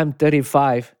 James, I'm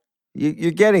 35.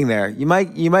 You're getting there. You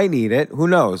might need it. Who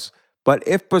knows? But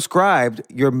if prescribed,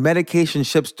 your medication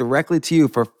ships directly to you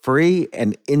for free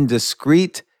and in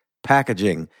discreet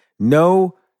packaging.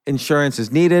 No insurance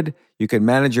is needed. You can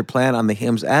manage your plan on the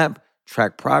Hims app,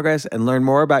 track progress, and learn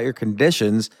more about your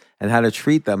conditions and how to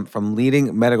treat them from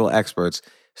leading medical experts.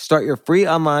 Start your free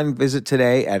online visit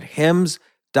today at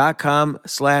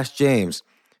hims.com/James.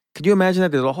 Could you imagine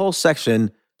that? There's a whole section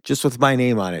just with my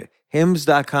name on it.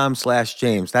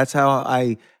 hims.com/James. That's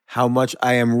how much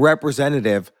I am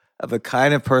representative of the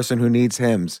kind of person who needs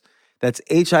Hims. That's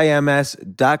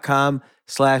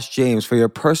HIMS.com/James for your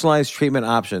personalized treatment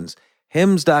options.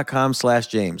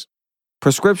 HIMS.com/James.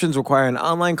 Prescriptions require an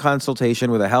online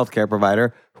consultation with a healthcare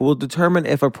provider who will determine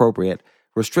if appropriate.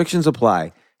 Restrictions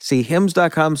apply. See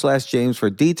HIMS.com/James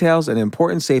for details and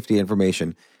important safety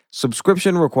information.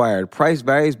 Subscription required. Price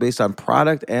varies based on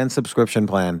product and subscription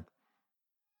plan.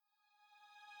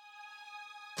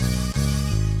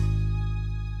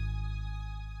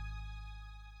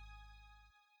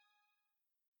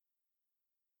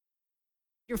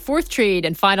 Your fourth trade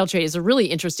and final trade is a really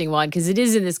interesting one because it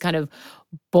is in this kind of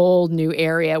bold new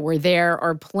area where there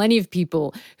are plenty of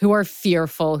people who are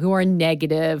fearful, who are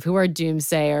negative, who are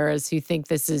doomsayers, who think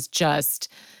this is just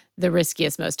the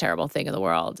riskiest, most terrible thing in the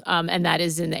world. And that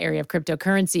is in the area of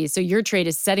cryptocurrency. So your trade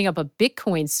is setting up a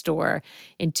Bitcoin store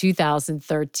in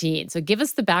 2013. So give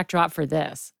us the backdrop for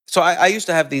this. So I used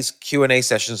to have these Q&A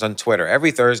sessions on Twitter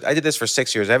every Thursday. I did this for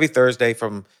 6 years. Every Thursday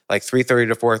from like 3:30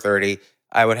 to 4:30,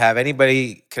 I would have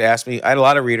anybody could ask me. I had a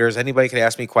lot of readers. Anybody could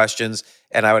ask me questions,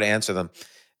 and I would answer them.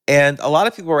 And a lot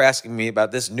of people were asking me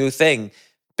about this new thing,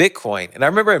 Bitcoin. And I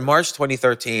remember in March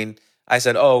 2013, I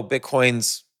said, "Oh,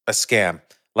 Bitcoin's a scam.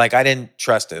 Like, I didn't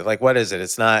trust it. Like, what is it?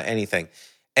 It's not anything."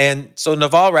 And so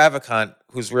Naval Ravikant,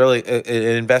 who's really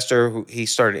an investor, he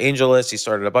started AngelList, he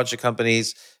started a bunch of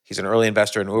companies. He's an early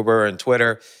investor in Uber and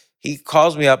Twitter. He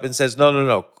calls me up and says,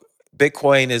 no,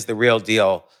 Bitcoin is the real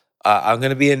deal. I'm going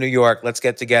to be in New York. Let's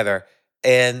get together.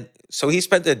 And so he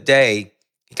spent a day,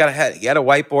 he had a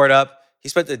whiteboard up. He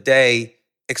spent a day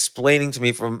explaining to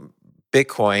me from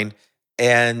Bitcoin.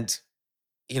 And,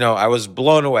 I was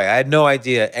blown away. I had no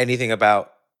idea anything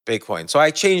about Bitcoin. So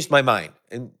I changed my mind.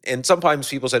 And sometimes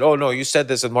people said, "Oh, no, you said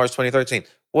this in March 2013.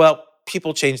 Well,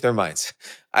 people change their minds.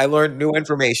 I learned new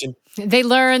information. They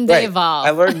learn, they evolve. I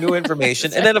learned new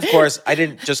information. And then, of course, I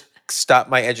didn't just stop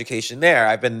my education there.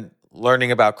 I've been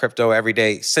learning about crypto every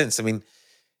day since. I mean,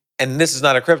 and this is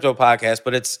not a crypto podcast,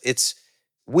 but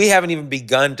we haven't even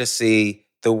begun to see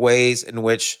the ways in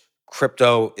which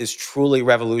crypto is truly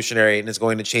revolutionary and is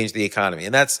going to change the economy.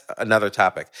 And that's another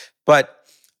topic. But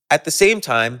at the same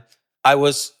time, I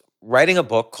was writing a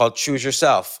book called Choose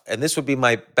Yourself. And this would be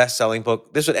my best-selling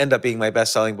book. This would end up being my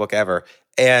best-selling book ever.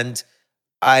 And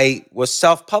I was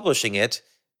self-publishing it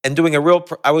and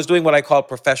I was doing what I call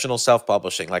professional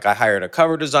self-publishing. Like I hired a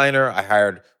cover designer, I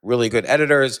hired really good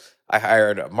editors, I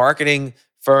hired a marketing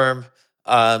firm.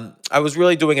 I was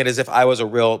really doing it as if I was a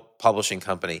real publishing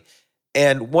company.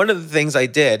 And one of the things I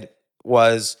did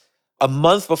was a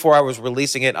month before I was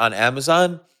releasing it on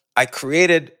Amazon,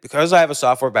 because I have a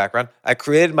software background, I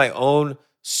created my own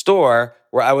store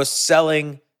where I was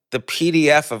selling the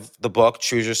PDF of the book,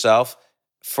 Choose Yourself,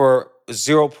 for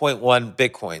zero point 0.1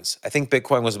 Bitcoins. I think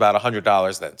Bitcoin was about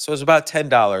 $100 then. So it was about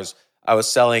 $10 I was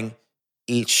selling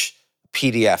each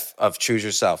PDF of Choose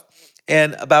Yourself.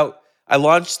 And I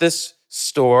launched this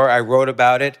store, I wrote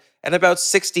about it, and about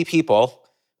 60 people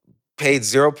paid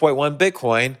 0.1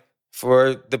 Bitcoin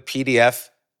for the PDF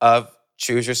of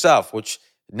Choose Yourself, which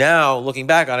now, looking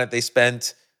back on it, they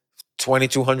spent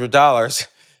 $2,200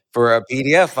 for a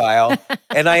PDF file.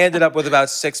 And I ended up with about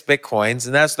 6 Bitcoins.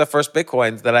 And that's the first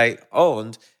Bitcoins that I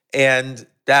owned. And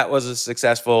that was a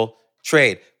successful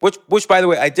trade, which by the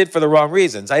way, I did for the wrong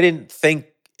reasons. I didn't think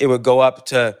it would go up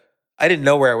to, I didn't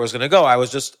know where it was going to go.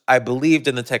 I believed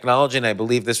in the technology and I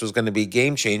believed this was going to be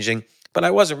game changing, but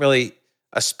I wasn't really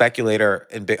a speculator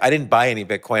in I didn't buy any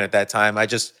Bitcoin at that time. I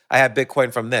had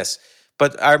Bitcoin from this.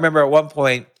 But I remember at one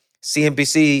point,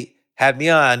 CNBC had me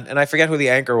on, and I forget who the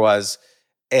anchor was.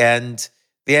 And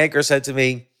the anchor said to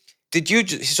me,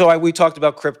 we talked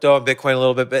about crypto and Bitcoin a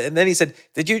little bit, and then he said,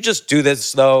 did you just do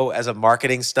this though as a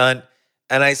marketing stunt?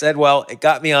 And I said, well, it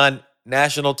got me on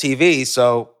national TV,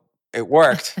 so it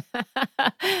worked.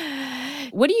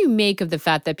 What do you make of the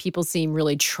fact that people seem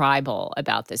really tribal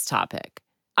about this topic?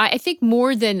 I think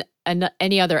more than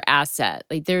any other asset,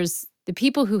 like there's the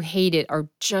people who hate it are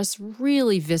just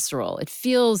really visceral. It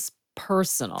feels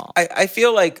personal. I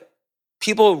feel like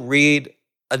people read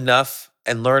enough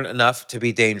and learn enough to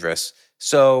be dangerous.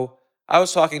 So I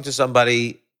was talking to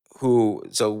somebody who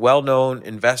is a well-known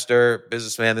investor,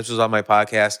 businessman. This was on my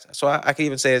podcast. So I can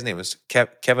even say his name. It's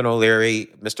Kevin O'Leary,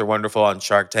 Mr. Wonderful on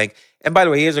Shark Tank. And by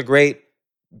the way, he has a great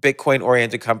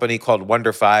Bitcoin-oriented company called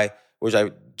WonderFi, which I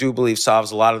do believe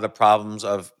solves a lot of the problems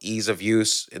of ease of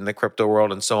use in the crypto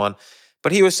world and so on.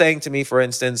 But he was saying to me, for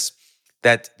instance,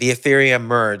 that the Ethereum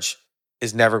merge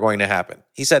is never going to happen.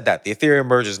 He said that the Ethereum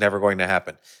merge is never going to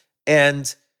happen.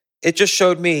 And it just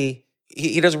showed me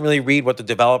he doesn't really read what the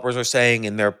developers are saying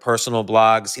in their personal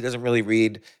blogs. He doesn't really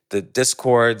read the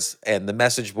Discords and the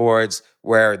message boards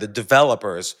where the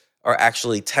developers are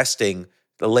actually testing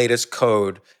the latest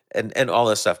code and all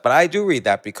this stuff. But I do read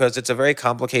that because it's a very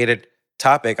complicated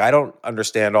topic. I don't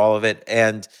understand all of it,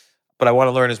 but I want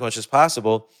to learn as much as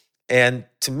possible. And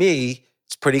to me,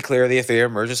 it's pretty clear the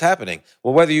Ethereum merge is happening.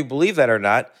 Well, whether you believe that or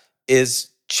not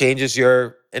changes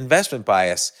your investment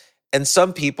bias. And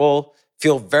some people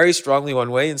feel very strongly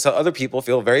one way, and some other people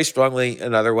feel very strongly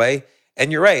another way.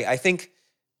 And you're right. I think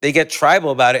they get tribal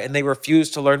about it and they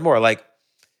refuse to learn more. Like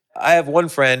I have one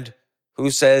friend who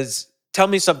says, tell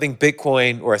me something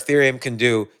Bitcoin or Ethereum can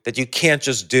do that you can't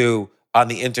just do on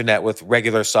the internet with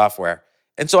regular software.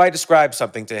 And so I described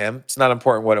something to him. It's not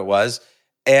important what it was.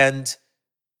 And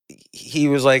he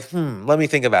was like, let me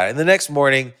think about it. And the next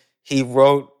morning, he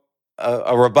wrote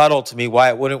a rebuttal to me why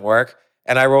it wouldn't work.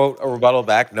 And I wrote a rebuttal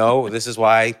back, no, this is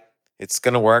why it's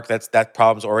going to work. That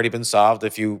problem's already been solved.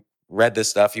 If you read this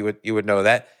stuff, you would know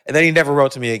that. And then he never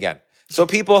wrote to me again. So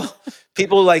people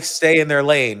like stay in their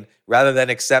lane rather than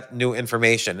accept new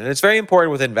information. And it's very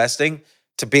important with investing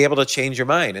to be able to change your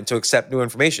mind and to accept new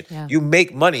information. Yeah. You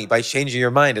make money by changing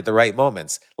your mind at the right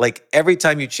moments. Like every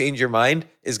time you change your mind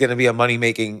is going to be a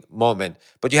money-making moment,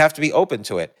 but you have to be open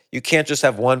to it. You can't just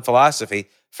have one philosophy.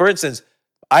 For instance,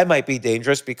 I might be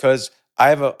dangerous because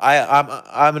I'm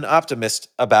an optimist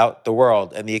about the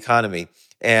world and the economy.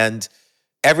 And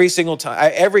every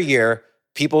year,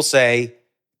 people say,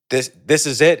 this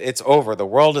is it. It's over. The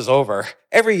world is over.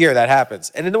 Every year that happens,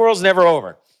 and then the world's never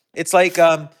over. It's like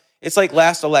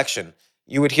last election.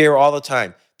 You would hear all the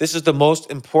time, this is the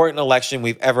most important election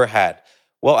we've ever had.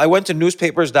 Well, I went to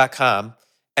newspapers.com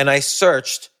and I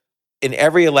searched in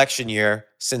every election year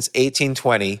since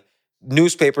 1820.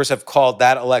 Newspapers have called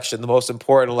that election the most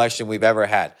important election we've ever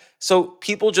had. So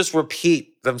people just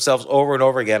repeat themselves over and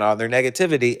over again on their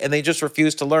negativity, and they just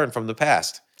refuse to learn from the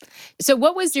past. So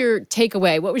what was your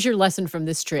takeaway? What was your lesson from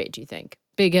this trade, do you think?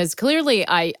 Because clearly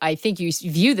I think you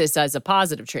view this as a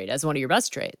positive trade, as one of your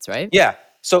best trades, right? Yeah.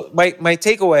 So my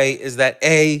takeaway is that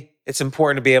A, it's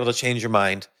important to be able to change your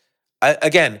mind.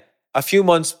 Again, a few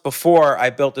months before I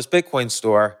built this Bitcoin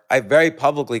store, I very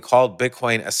publicly called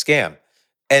Bitcoin a scam.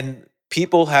 And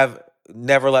people have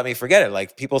never let me forget it.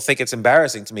 Like, people think it's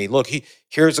embarrassing to me. Look,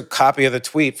 here's a copy of the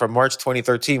tweet from March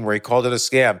 2013 where he called it a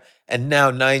scam. And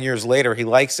now 9 years later, he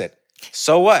likes it.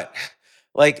 So what?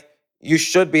 Like, you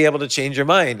should be able to change your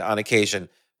mind on occasion.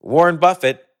 Warren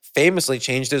Buffett famously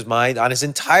changed his mind on his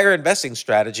entire investing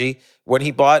strategy when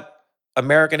he bought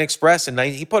American Express. And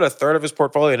he put a third of his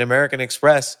portfolio in American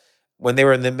Express when they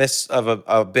were in the midst of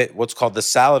a bit what's called the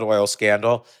salad oil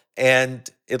scandal. And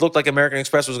it looked like American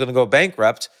Express was going to go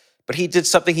bankrupt. But he did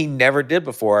something he never did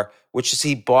before, which is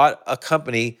he bought a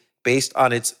company based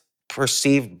on its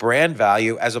perceived brand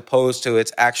value as opposed to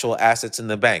its actual assets in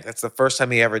the bank. That's the first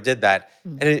time he ever did that.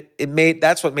 And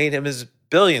that's what made him his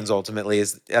billions ultimately,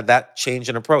 is that change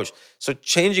in approach. So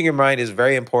changing your mind is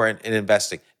very important in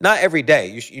investing. Not every day.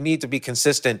 You need to be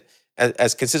consistent,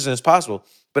 as consistent as possible.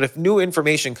 But if new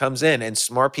information comes in and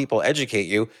smart people educate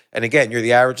you, and again, you're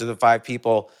the average of the 5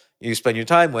 people you spend your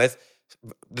time with,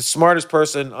 the smartest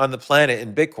person on the planet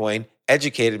in Bitcoin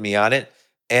educated me on it.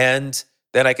 And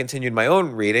then I continued my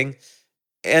own reading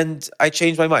and I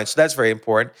changed my mind. So that's very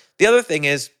important. The other thing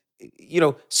is,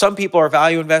 some people are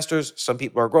value investors, some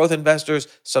people are growth investors,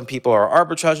 some people are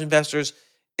arbitrage investors.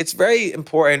 It's very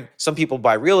important. Some people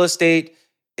buy real estate.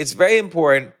 It's very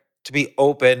important to be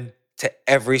open to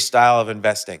every style of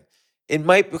investing. It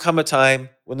might become a time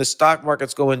when the stock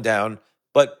market's going down,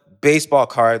 but baseball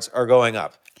cards are going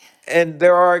up. And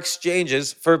there are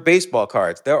exchanges for baseball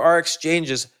cards. There are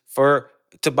exchanges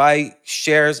to buy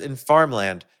shares in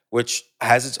farmland, which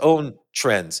has its own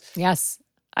trends. Yes.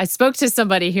 I spoke to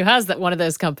somebody who has one of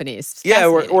those companies. Yeah,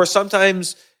 or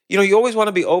sometimes, you always want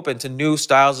to be open to new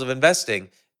styles of investing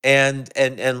and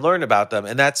learn about them.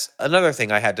 And that's another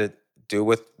thing I had to do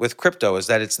with crypto, is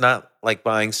that it's not like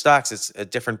buying stocks. It's a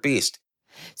different beast.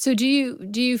 So do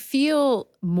you feel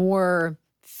more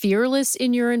fearless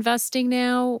in your investing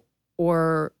now,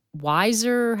 or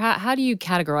wiser? How do you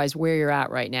categorize where you're at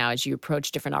right now as you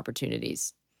approach different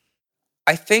opportunities?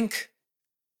 I think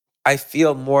I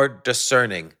feel more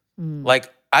discerning.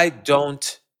 Like,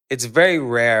 it's very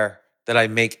rare that I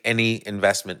make any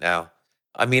investment now.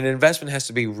 I mean, an investment has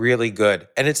to be really good.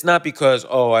 And it's not because,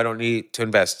 I don't need to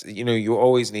invest. You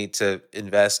always need to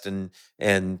invest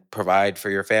and provide for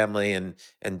your family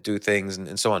and do things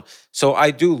and so on. So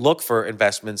I do look for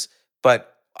investments,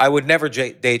 but I would never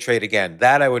day trade again.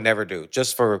 That I would never do.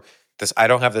 Just for this, I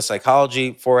don't have the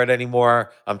psychology for it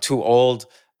anymore. I'm too old.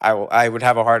 I would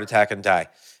have a heart attack and die.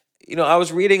 I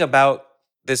was reading about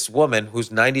this woman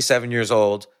who's 97 years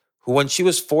old, who when she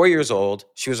was 4 years old,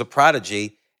 she was a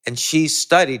prodigy, and she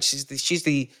studied. She's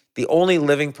the only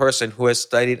living person who has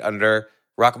studied under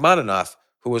Rachmaninoff,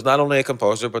 who was not only a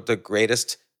composer, but the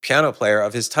greatest piano player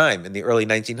of his time in the early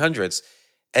 1900s.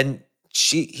 And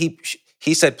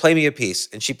he said, play me a piece.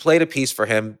 And she played a piece for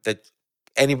him that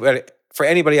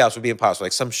anybody else would be impossible,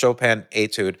 like some Chopin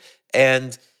etude.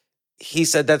 And he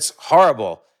said, that's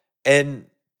horrible. And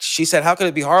she said, how could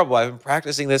it be horrible? I've been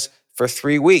practicing this for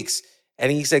 3 weeks.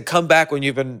 And he said, come back when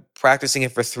you've been practicing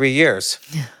it for 3 years.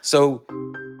 So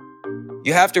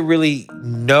you have to really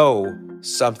know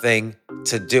something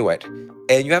to do it.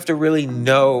 And you have to really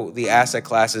know the asset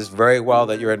classes very well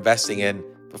that you're investing in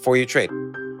before you trade.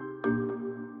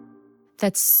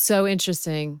 That's so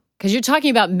interesting, because you're talking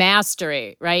about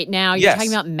mastery right now. You're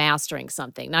talking about mastering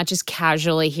something, not just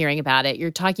casually hearing about it.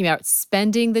 You're talking about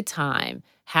spending the time,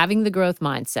 having the growth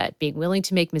mindset, being willing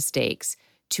to make mistakes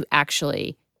to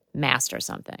actually master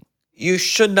something. You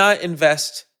should not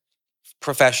invest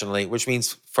professionally, which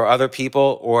means for other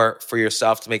people or for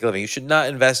yourself to make a living. You should not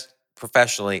invest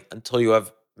professionally until you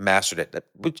have mastered it,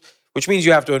 which means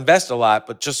you have to invest a lot,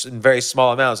 but just in very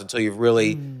small amounts until you've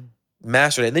really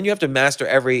mastered it. And then you have to master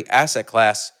every asset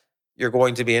class you're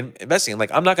going to be investing in.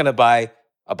 Like, I'm not going to buy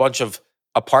a bunch of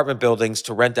apartment buildings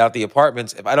to rent out the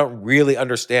apartments if I don't really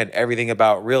understand everything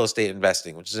about real estate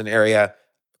investing, which is an area,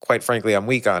 quite frankly, I'm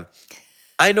weak on.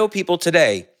 I know people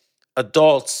today,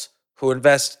 adults who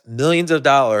invest millions of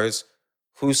dollars,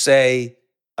 who say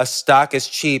a stock is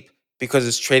cheap because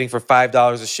it's trading for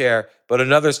 $5 a share, but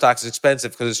another stock is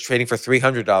expensive because it's trading for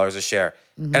 $300 a share.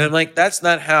 And I'm like, that's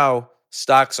not how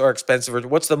stocks are expensive.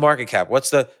 What's the market cap? What's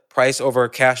the price over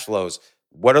cash flows?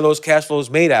 What are those cash flows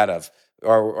made out of?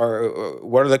 Or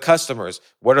what are the customers?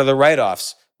 What are the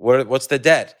write-offs? What's the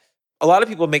debt? A lot of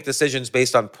people make decisions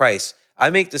based on price.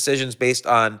 I make decisions based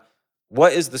on,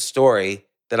 what is the story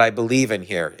that I believe in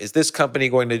here? Is this company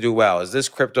going to do well? Is this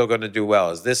crypto going to do well?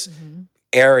 Is this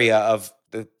area of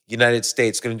the United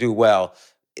States going to do well?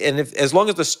 And as long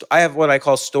as I have what I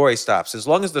call story stops. As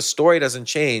long as the story doesn't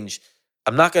change,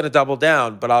 I'm not going to double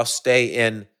down, but I'll stay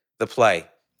in the play.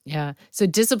 Yeah. So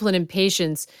discipline and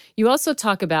patience. You also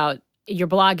talk about, your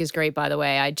blog is great, by the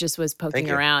way. I just was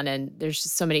poking around and there's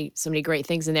just so many great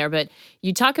things in there. But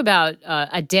you talk about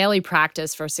a daily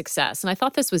practice for success. And I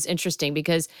thought this was interesting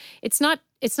because it's not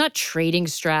trading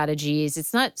strategies.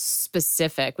 It's not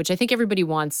specific, which I think everybody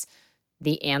wants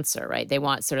the answer, right? They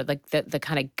want sort of like the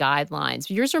kind of guidelines.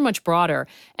 Yours are much broader.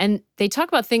 And they talk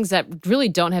about things that really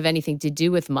don't have anything to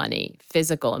do with money,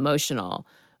 physical, emotional,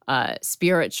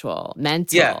 spiritual,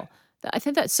 mental. Yeah. I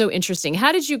think that's so interesting.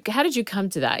 How did you come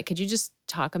to that? Could you just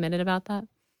talk a minute about that?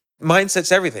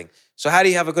 Mindset's everything. So how do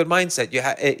you have a good mindset?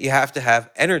 You have to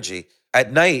have energy.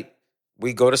 At night,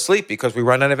 we go to sleep because we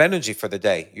run out of energy for the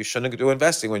day. You shouldn't do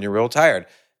investing when you're real tired.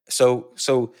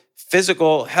 So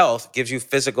physical health gives you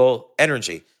physical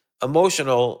energy.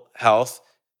 Emotional health,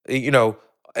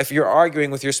 if you're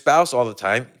arguing with your spouse all the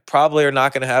time, you probably are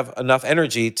not going to have enough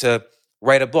energy to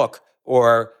write a book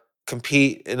or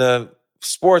compete in a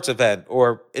sports event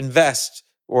or invest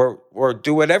or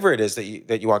do whatever it is that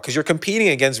you want, because you're competing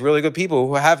against really good people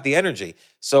who have the energy.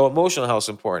 So emotional health is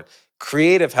important.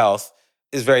 Creative health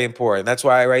is very important. That's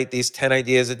why I write these 10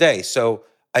 ideas a day. So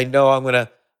I know I'm going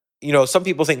to, some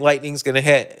people think lightning's going to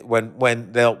hit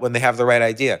when they have the right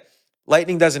idea.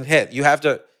 Lightning doesn't hit. You have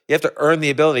to earn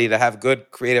the ability to have good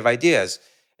creative ideas.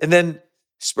 And then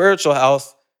spiritual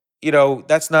health,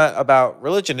 that's not about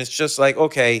religion. It's just like,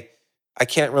 okay, I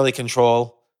can't really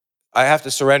control. I have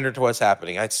to surrender to what's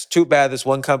happening. It's too bad this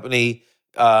one company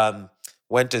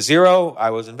went to zero.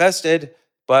 I was invested,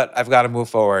 but I've got to move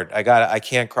forward. I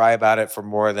can't cry about it for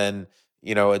more than,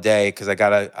 a day, because I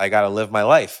gotta live my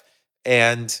life.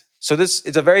 And so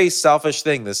it's a very selfish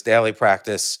thing, this daily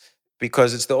practice,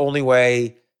 because it's the only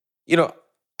way,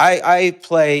 I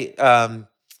play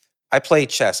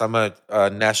chess. I'm a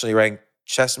nationally ranked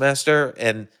chess master,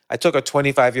 and I took a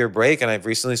 25-year break, and I've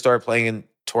recently started playing in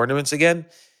tournaments again.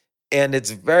 And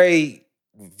it's very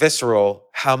visceral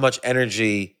how much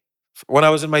energy. When I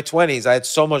was in my 20s, I had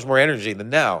so much more energy than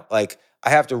now. Like, I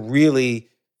have to really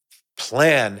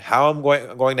plan how I'm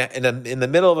going to in the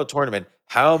middle of a tournament.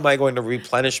 How am I going to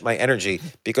replenish my energy?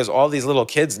 Because all these little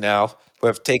kids now who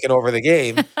have taken over the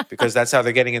game, because that's how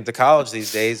they're getting into college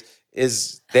these days,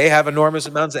 is they have enormous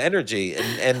amounts of energy,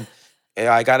 and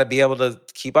I got to be able to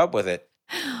keep up with it.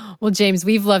 Well, James,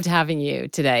 we've loved having you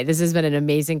today. This has been an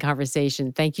amazing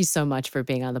conversation. Thank you so much for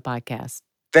being on the podcast.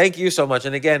 Thank you so much.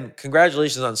 And again,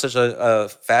 congratulations on such a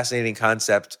fascinating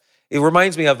concept. It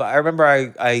reminds me of, I remember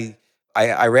I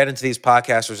ran into these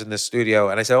podcasters in this studio,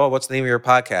 and I said, "Oh, what's the name of your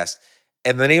podcast?"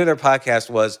 And the name of their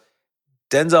podcast was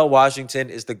Denzel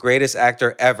Washington is the greatest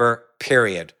actor ever,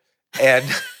 period. And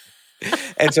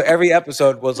and so every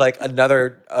episode was like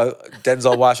another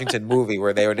Denzel Washington movie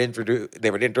where they would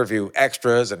interview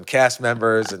extras and cast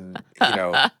members and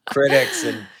critics,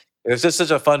 and it was just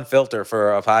such a fun filter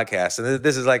for a podcast. And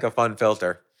this is like a fun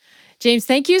filter. James,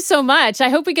 thank you so much. I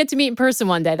hope we get to meet in person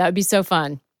one day. That would be so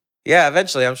fun. Yeah,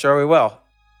 eventually, I'm sure we will.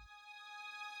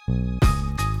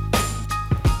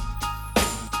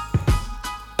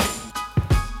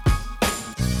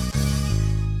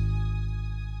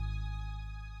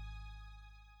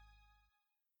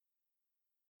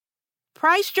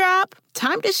 Price drop?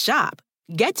 Time to shop.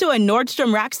 Get to a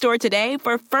Nordstrom Rack store today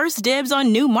for first dibs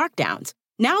on new markdowns.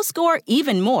 Now score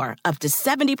even more, up to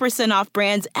 70% off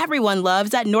brands everyone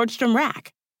loves at Nordstrom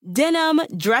Rack. Denim,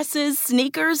 dresses,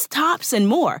 sneakers, tops, and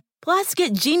more. Plus,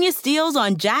 get genius deals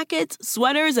on jackets,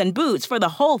 sweaters, and boots for the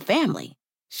whole family.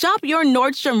 Shop your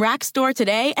Nordstrom Rack store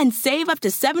today and save up to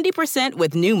 70%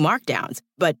 with new markdowns.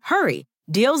 But hurry,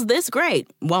 deals this great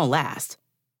won't last.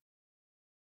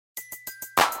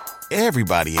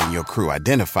 Everybody in your crew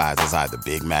identifies as either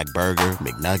Big Mac Burger,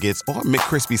 McNuggets, or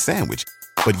McCrispy Sandwich.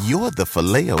 But you're the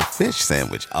Filet-O-Fish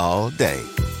Sandwich all day.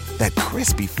 That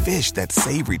crispy fish, that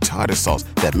savory tartar sauce,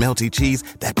 that melty cheese,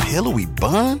 that pillowy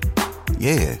bun.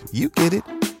 Yeah, you get it.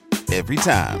 Every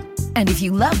time. And if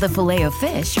you love the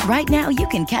Filet-O-Fish, right now you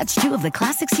can catch two of the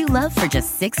classics you love for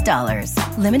just $6.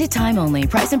 Limited time only.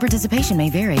 Price and participation may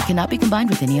vary. Cannot be combined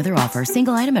with any other offer.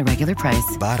 Single item at regular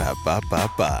price.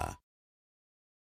 Ba-da-ba-ba-ba.